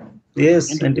দেব। यस,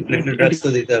 অ্যান্টি প্লেটলেট ড্রাগস তো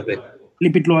দিতে হবে।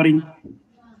 লিপিড লোয়ারিং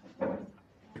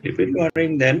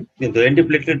দেন, কিন্তু অ্যান্টি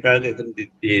প্লেটলেট ড্রাগ এখন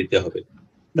দিয়ে দিতে হবে।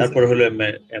 তারপর হলো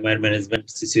এমআই ম্যানেজমেন্ট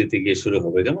সিসিইউ তে গিয়ে শুরু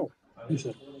হবে, কেমন?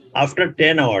 আফটার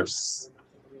 10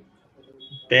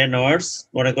 আওয়ার্স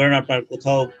মনে করেন আপনার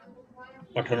কোথাও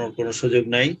পাঠানোর কোনো সুযোগ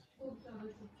নাই,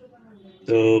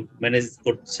 তো ম্যানেজ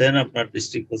করছেন আপনার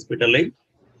district হসপিটালেই।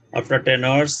 After 10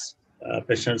 hours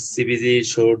patient CBG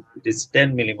showed it is 10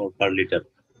 millimole per liter,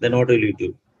 then what will you do?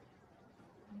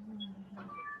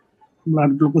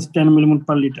 Blood glucose 10 millimole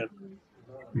per litre.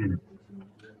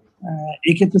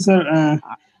 এই ক্ষেত্রে স্যার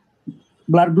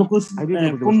ব্লাড গ্লুকোজ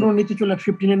 15 নিচে চলে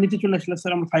 15 এর নিচে চলে আসলে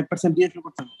স্যার আমরা 5% দিয়ে শুরু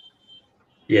করতে হবে।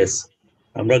 ইয়েস,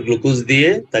 আমরা গ্লুকোজ দিয়ে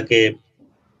তাকে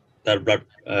তার ব্লাড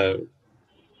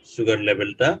সুগার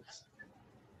লেভেলটা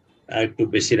একটু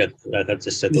বেশি রাখার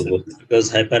চেষ্টা করব, because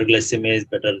hyperglycaemia is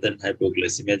better then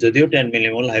hypoglycaemia. যদিও 10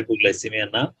 মিলিমোল হাইপোগ্লাইসেমিয়া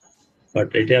না, বাট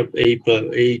এটা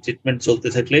এই ট্রিটমেন্ট চলতে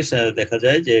থাকলে দেখা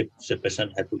যায় যে সে পেশেন্ট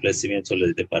হাইপোগ্লাইসেমিয়া চলে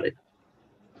যেতে পারে।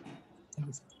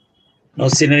 Now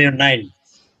scenario 9,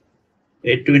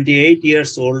 a 28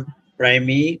 years old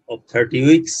primee of 30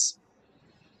 weeks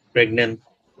pregnant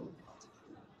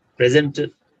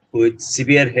presented with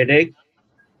severe headache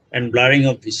and blurring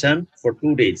of vision for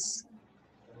 2 days.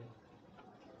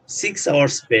 6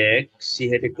 hours back, she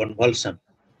had a convulsion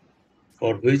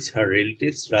for which her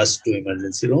relatives rushed to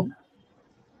emergency room.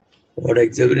 For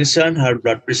examination, her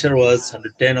blood pressure was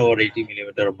 110/80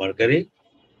 millimeter of mercury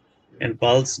and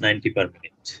pulse 90 per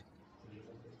minute.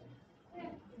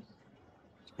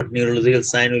 What neurological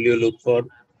sign will you look for?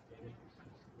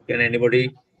 Can anybody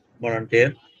volunteer?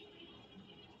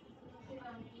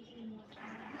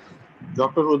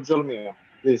 Dr. Ujjwal Mia,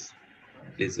 please.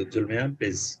 Please, Ujjwal Mia,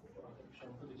 please.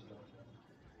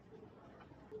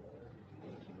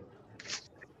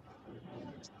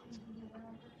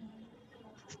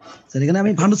 Sir এখানে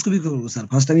আমি ফান্ডোস্কোপি করব sir,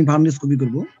 first আমি ফান্ডোস্কোপি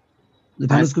করব, যে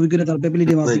ফান্ডোস্কোপি করে তার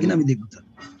পেপিলিডিয়াম আছে কিনা আমি দেখব স্যার।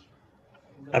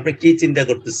 আপনি কি চিন্তা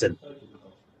করতেছেন?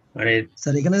 মানে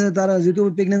স্যার এখানে তার যেহেতু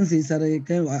pregnancy sir,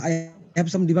 I have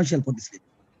some differential for this,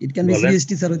 it can be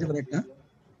সিবিএসটি sir হতে পারে একটা।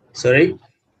 সরি,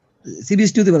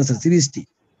 সিবিএসটি হতে পারে স্যার, সিবিএসটি।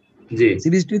 জি,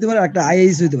 সিবিএসটি হতে পারে, একটা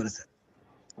আইএস হতে পারে স্যার।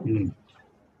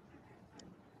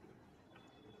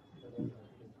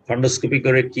 ফান্ডোস্কোপি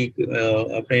করে কি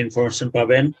আপনি ইনফরমেশন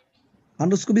পাবেন?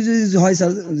 ফান্ডোস্কোপি যদি হয়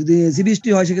স্যার, যদি সিবিএসটি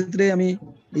হয় সেক্ষেত্রে আমি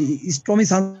স্ট্রমি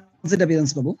সানসেট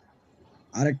অ্যাপিয়ারেন্স পাবো,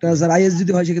 আর একটা স্যার আইএস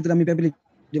যদি হয় সেক্ষেত্রে আমি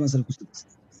পেপিলিডিয়াম স্যার বুঝতে পারছি।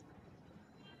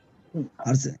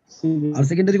 আর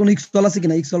সেকেন্ডারি কোনো ইক্সল আছে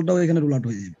কিনা, ইক্সলটাও এখানে রুল আউট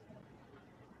হয়ে যাবে।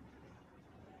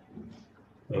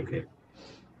 ওকে,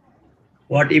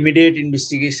 what immediate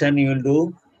investigation you will do?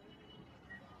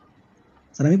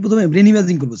 Sir আমি প্রথমে ব্রেন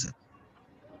ইমেজিং করব স্যার।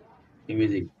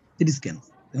 ইমেজিং, সিটি স্ক্যান,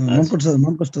 নন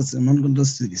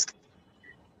কন্ট্রাস্ট সিটি স্ক্যান।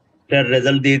 তার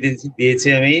রেজাল্ট দিয়েছি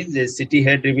আমি যে city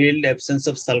had revealed absence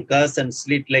of sulcus and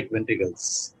slit like ভেন্ট্রিকলস।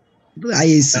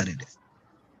 Is sir এটা।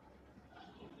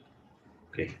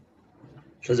 ওকে,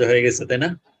 সোজা হয়ে গেছে তাই না?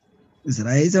 স্যার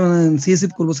এই যে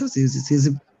সিএসএফ করব স্যার,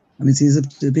 সিএসএফ আমি সিএসএফ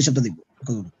পেশাটা দেখব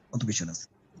কত পেশা আছে।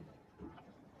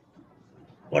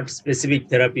 What specific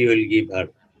therapy will give her?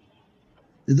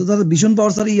 যেহেতু তার ভীষণ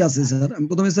পাওয়ার স্যার আছে স্যার, আমি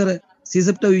প্রথমে স্যার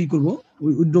সিএসএফটা করব,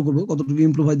 উইথড্র করব, কতটুকু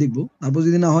ইমপ্রুভ হয় দেখব, তারপর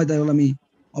যদি না হয় তাহলে আমি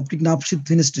অপটিক নার্ভ শিফট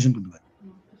ফেনেস্ট্রেশন করতে পারি।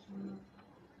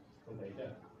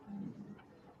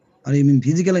 আর এমনি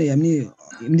ফিজিক্যালি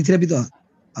এমনি থেরাপি তো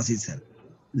আছে স্যার,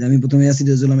 যে আমি প্রথমে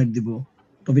অ্যাসিডোজোলামেট দিব,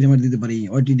 টপিরামেট দিতে পারি,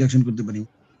 ওয়েট রিডাকশন করতে পারি।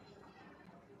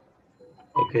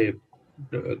 Okay.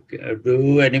 Do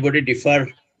anybody differ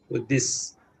with this?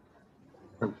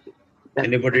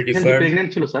 Anybody differ? Pregnant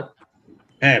ছিল স্যার?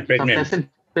 হ্যাঁ, pregnant.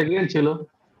 Pregnant ছিল,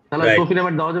 তাহলে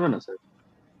টপিরামেট দেওয়া যাবে না স্যার?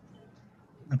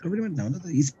 টপিরামেট না, তো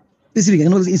স্পেসিফিক,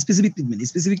 এখানে স্পেসিফিক ট্রিটমেন্ট।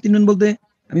 স্পেসিফিক ট্রিটমেন্ট বলতে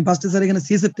আমি ফার্স্টে স্যার এখানে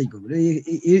সিএসএফ টাই করব,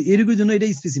 এই রোগের জন্য এটা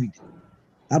স্পেসিফিক।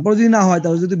 তারপর যদি না হয়,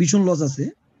 তাহলে যদি ভীষণ লস আছে,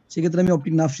 সেক্ষেত্রে আমি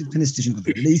অপটিক নার্ভ শিফট ফেনেস্ট্রেশন করতে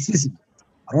পারি, এটা স্পেসিফিক।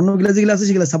 আর অন্যগুলো যেগুলো আছে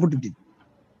সেগুলো supportive treatment.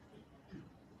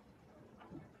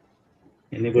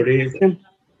 Anybody?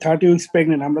 30 weeks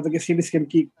pregnant, আমরা তাকে সিটি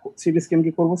স্ক্যান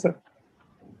কি করব স্যার?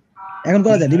 এখন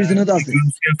করা যায়, ডিভিশনে তো আছে।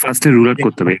 ফার্স্টে রুল আউট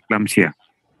করতে হবে ক্লামসিয়া।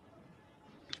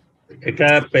 একটা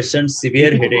পেশেন্ট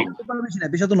সিভিয়ার হেডেক,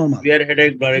 পেশা তো নরমাল, সিভিয়ার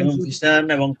হেডেক, ব্লাডিং কনফিউশন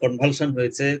এবং কনভালশন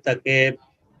হয়েছে, তাকে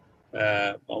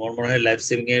আমার মনে হয় লাইফ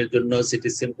সেভিং এর জন্য সিটি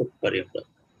স্ক্যান করতে পারি আমরা।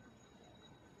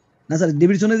 না স্যার,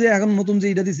 ডিভিশনে যে এখন নতুন যে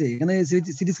এটা দিছে, এখানে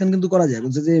সিটি স্ক্যান কিন্তু করা যায়,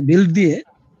 বলছে যে বেল্ট দিয়ে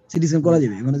সিটি স্ক্যান করা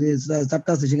যাবে। মানে যে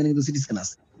চারটা আছে সেখানে কিন্তু সিটি স্ক্যান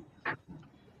আছে,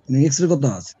 এক্সরে কত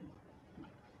আছে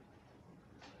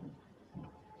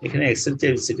এখানে এক্সরে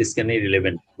চেয়ে city স্ক্যানই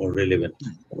relevant, more relevant.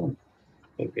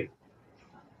 Okay,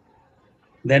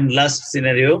 then last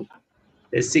scenario,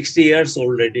 a 60 years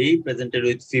old lady presented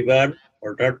with fever,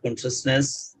 altered consciousness,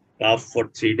 cough for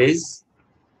 3 days.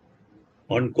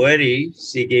 On query,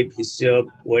 she gave history of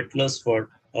weight loss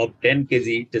of 10 kg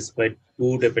despite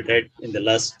good appetite in the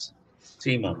last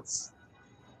 3 months.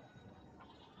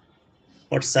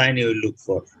 What sign you will look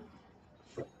for?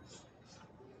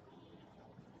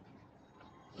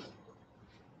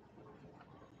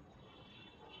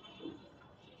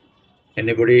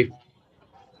 Anybody?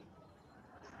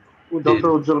 Doctor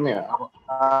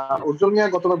উজ্জ্বল মিয়া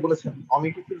গতবার বলেছেন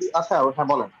অমিটি আছে। হ্যাঁ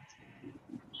বলেন।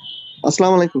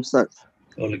 আসসালামু আলাইকুম sir.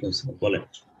 ওয়ালাইকুম আসসালাম, বলেন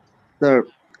sir.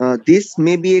 This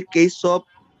may be a case of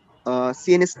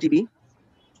CNS TB.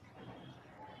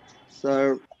 Sir,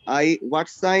 what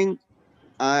sign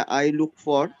I look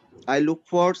for? I look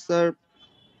for, sir,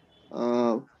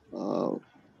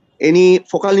 any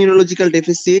focal neurological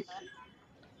deficit,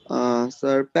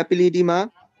 sir, papilledema,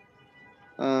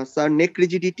 sir, neck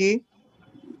rigidity,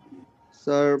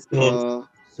 sir.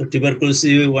 So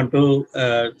tuberculosis, you want to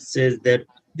say that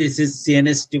this is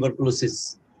CNS tuberculosis?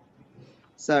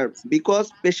 Sir, because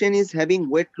patient is having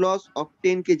weight loss of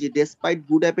 10 kg despite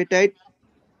good appetite.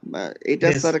 It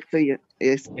is, sir,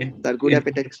 yes, sir, good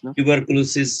appetite. No?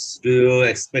 Tuberculosis, do you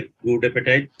expect good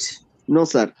appetite? No,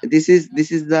 sir. This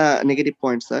is the negative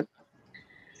point, sir.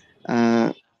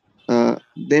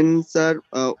 Then, sir,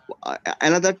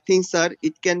 another thing, sir,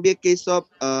 it can be a case of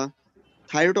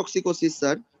thyrotoxicosis,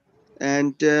 sir,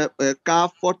 and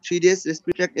cough for 3 days.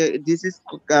 Respiratory, this is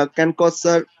can cause,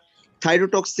 sir,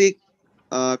 thyrotoxic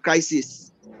crisis.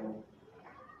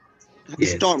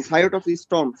 Yes. Storm, thyrotoxic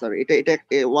storm, sir.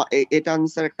 এটা আমি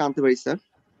sir একটা আনতে পারি sir,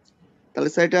 তাহলে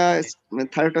sir এটা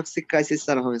thyrotoxic crisis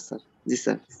sir হবে sir. জি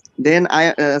sir. দেন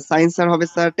sign sir হবে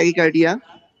sir tachycardia,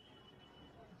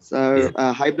 sir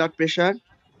high blood pressure,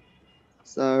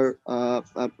 sir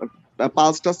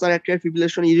পালসটা sir atrial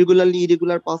fibrillation,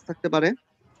 irregular pulse থাকতে পারে।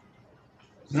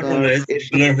 Not always,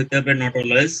 irregular হতে পারে, not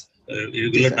always,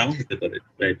 irregular নাও হতে পারে,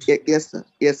 right? Yes sir,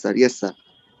 yes sir, yes sir.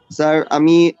 Sir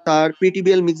আমি তার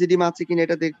প্রিটিবিয়াল মিক্সিডিমা আছে কিনা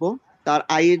এটা দেখবো, তার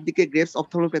আইয়ের দিকে গ্রেভস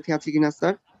অপথ্যালমোপ্যাথি আছে কিনা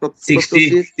স্যার।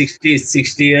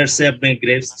 60 ইয়ার্স এ আপনি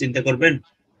গ্রেভস চিন্তা করবেন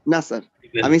না স্যার?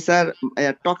 আমি স্যার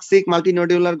টক্সিক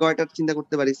মাল্টিনোডুলার গয়টার চিন্তা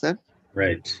করতে পারি স্যার,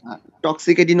 রাইট।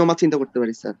 টক্সিক এডিনোমা চিন্তা করতে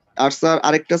পারি স্যার। আর স্যার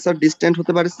আরেকটা স্যার ডিস্টেন্ট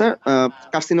হতে পারে স্যার,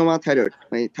 কার্সিনোমা থাইরয়েড,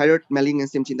 মানে থাইরয়েড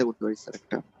ম্যালিগন্যান্সি আমি চিন্তা করতে পারি স্যার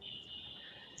একটা।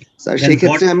 স্যার সেই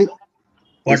ক্ষেত্রে আমি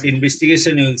what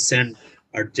investigation you will send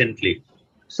urgently?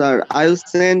 Sir, I will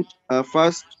send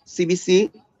first CBC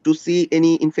to see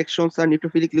any infections or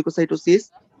neutrophilic leukocytosis.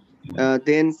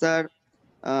 Then, sir,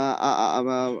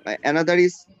 another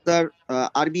is, sir,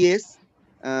 RBS,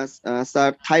 sir,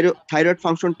 thyroid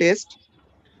function test.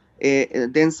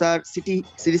 Then, sir,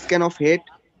 CT scan of head.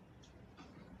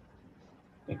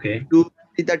 Okay. To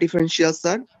see the differential,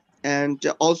 sir, and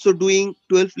also doing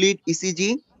 12 lead ECG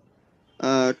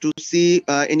to see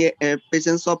any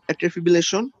presence of atrial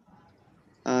fibrillation.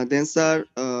 Then, sir,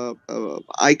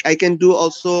 I can do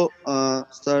also,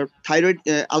 sir, thyroid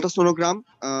ultrasonogram,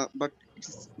 but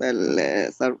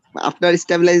sir, after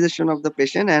stabilization of the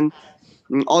patient, and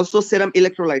also serum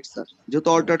electrolytes, sir. Just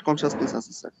altered consciousness,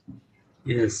 sir.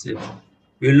 Yes. You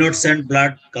will not send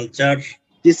blood culture?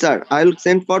 Yes, sir. I will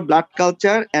send for blood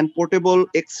culture, and portable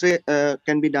X-ray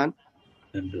can be done.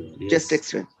 Yes. Chest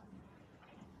X-ray.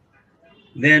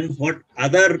 Then what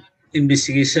other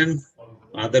investigation,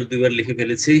 other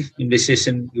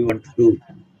investigation you want to do?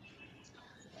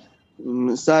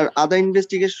 Sir, other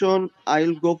investigation, I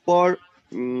will go for,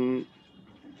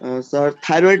 sir,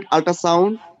 thyroid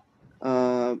ultrasound,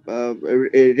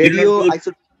 radio.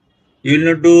 You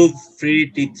will not do free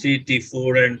T3,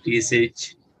 T4, and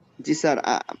TSH? Yes, sir.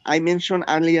 I mentioned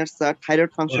earlier, sir,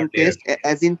 thyroid function test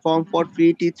as in form for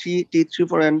free T3,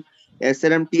 T34, and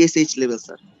serum TSH level,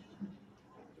 sir.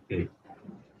 Okay.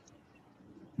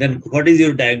 Then what is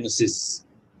your diagnosis?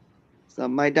 So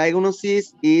my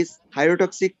diagnosis is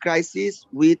thyrotoxic crisis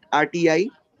with RTI.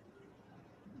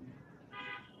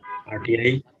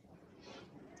 RTI?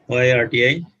 Why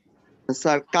RTI?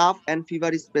 Sir, cough and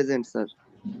fever is present, sir.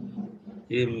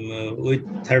 With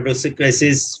thyrotoxic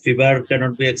crisis, fever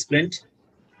cannot be explained?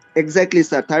 Exactly,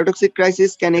 sir. Thyrotoxic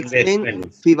crisis can explain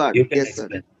fever. You can yes, explain.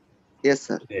 Sir. Yes,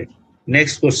 sir. Okay.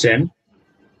 Next question.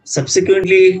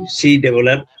 Subsequently, she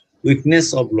developed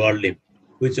weakness of lower limb,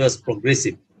 which was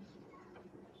progressive.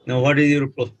 Now, what is your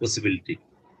possibility?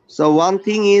 So one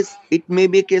thing is, it may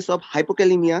be a case of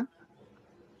hypokalemia.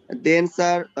 Then,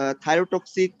 sir,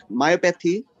 thyrotoxic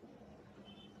myopathy.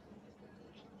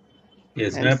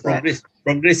 Yes,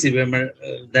 progressive.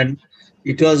 Then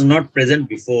it was not present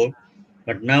before,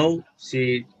 but now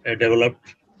she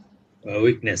developed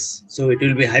weakness. So it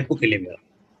will be hypokalemia.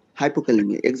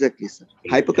 Hypokalemia, exactly, sir.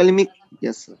 Hypokalemic,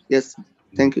 yes, sir. Yes, sir.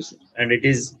 Thank you, sir. And it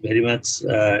is very much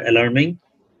alarming.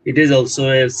 It is also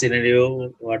a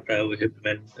scenario what we have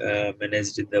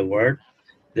managed in the world.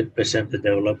 The patient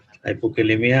developed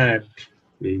hypokalemia, and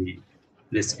we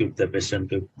rescued the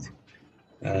patient with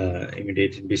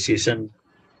immediate investigation.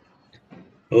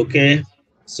 Okay,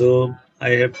 so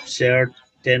I have shared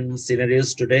 10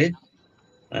 scenarios today.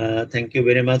 Thank you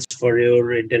very much for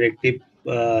your interactive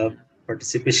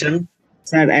participation.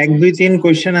 Sir, agree in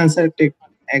question answer take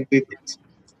agree.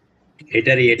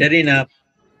 এটারই না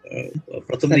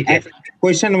প্রথম দিকে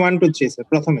question 1 to 3 sir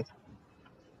প্রথমে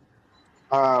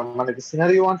মানে কি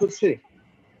scenario 1 to 3?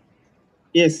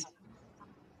 Yes.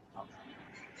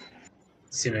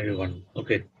 Scenario 1.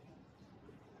 Okay.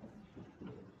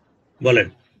 বলেন।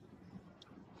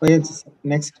 হয়েছে sir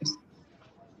next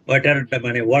ওটার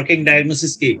মানে ওয়ার্কিং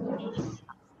ডায়াগনোসিস কি?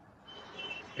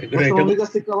 উনি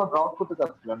জাস্ট একটু আবার ব্রাউজ করতে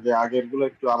চাচ্ছিলাম যে আগের গুলো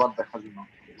একটু আবার দেখার জন্য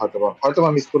হয়তো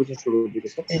মিস করেছি শুরুর দিকে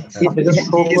স্যার। আপনি জাস্ট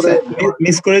শো করে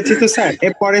মিস করেছি তো স্যার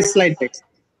এর পরের স্লাইড টেক্সট।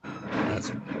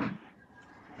 আচ্ছা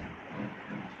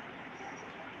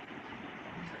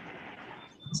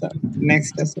স্যার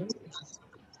নেক্সট আছে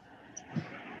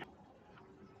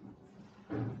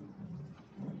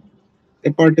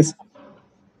এরপর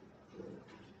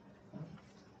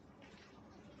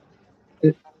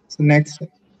নেক্সট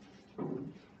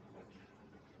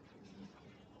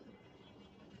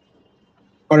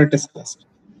পরের টেস্ট ক্লাস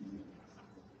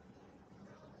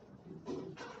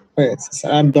হয়েছে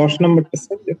স্যার আর 10 নম্বর টেস্ট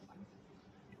স্যার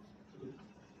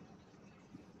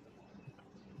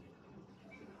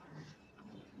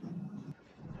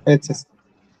হয়েছে।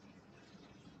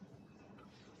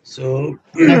 So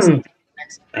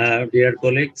dear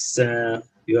colleagues,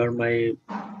 you are my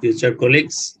future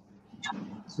colleagues,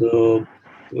 so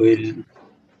we'll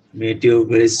meet you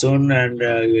very soon, and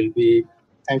you will be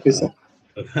thank you sir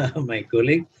my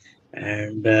colleague,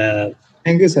 and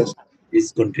thank you sir. Please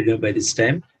continue by this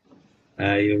time.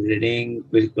 You're reading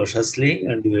very cautiously,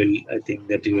 and you will, I think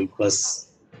that you will pass.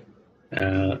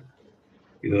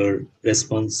 Your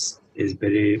response is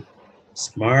very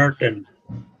smart, and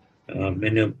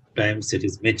many times it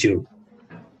is mature.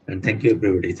 And thank you,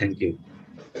 everybody. Thank you.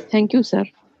 Thank you, sir.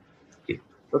 Okay.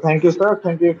 So thank you, sir.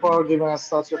 Thank you for giving us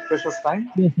such a precious time.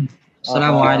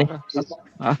 Assalamu alaikum.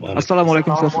 Assalamu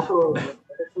alaikum, sir.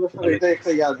 এটা একটা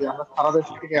যে আমরা সারা দেশ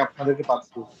থেকে আপনাদেরকে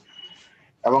পাচ্ছি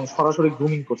এবং সরাসরি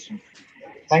গ্রুমিং করছি।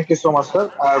 Thank you so much sir.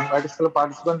 R medical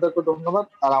পার্টিসিপেন্টদেরকে ধন্যবাদ।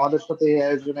 আর আমাদের সাথে এই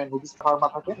আয়োজনে নুবিস ফার্মা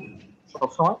থাকে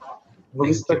সবসময়।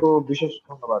 নুবিসটাকেও বিশেষ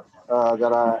ধন্যবাদ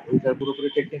যারা এইটার পুরোপুরি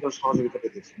টেকনিক্যাল সহযোগিতা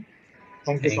পেয়েছে।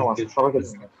 থ্যাংক ইউ সো মাচ সবাইকে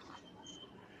ধন্যবাদ।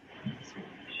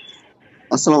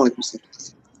 আসসালামু আলাইকুম স্যার।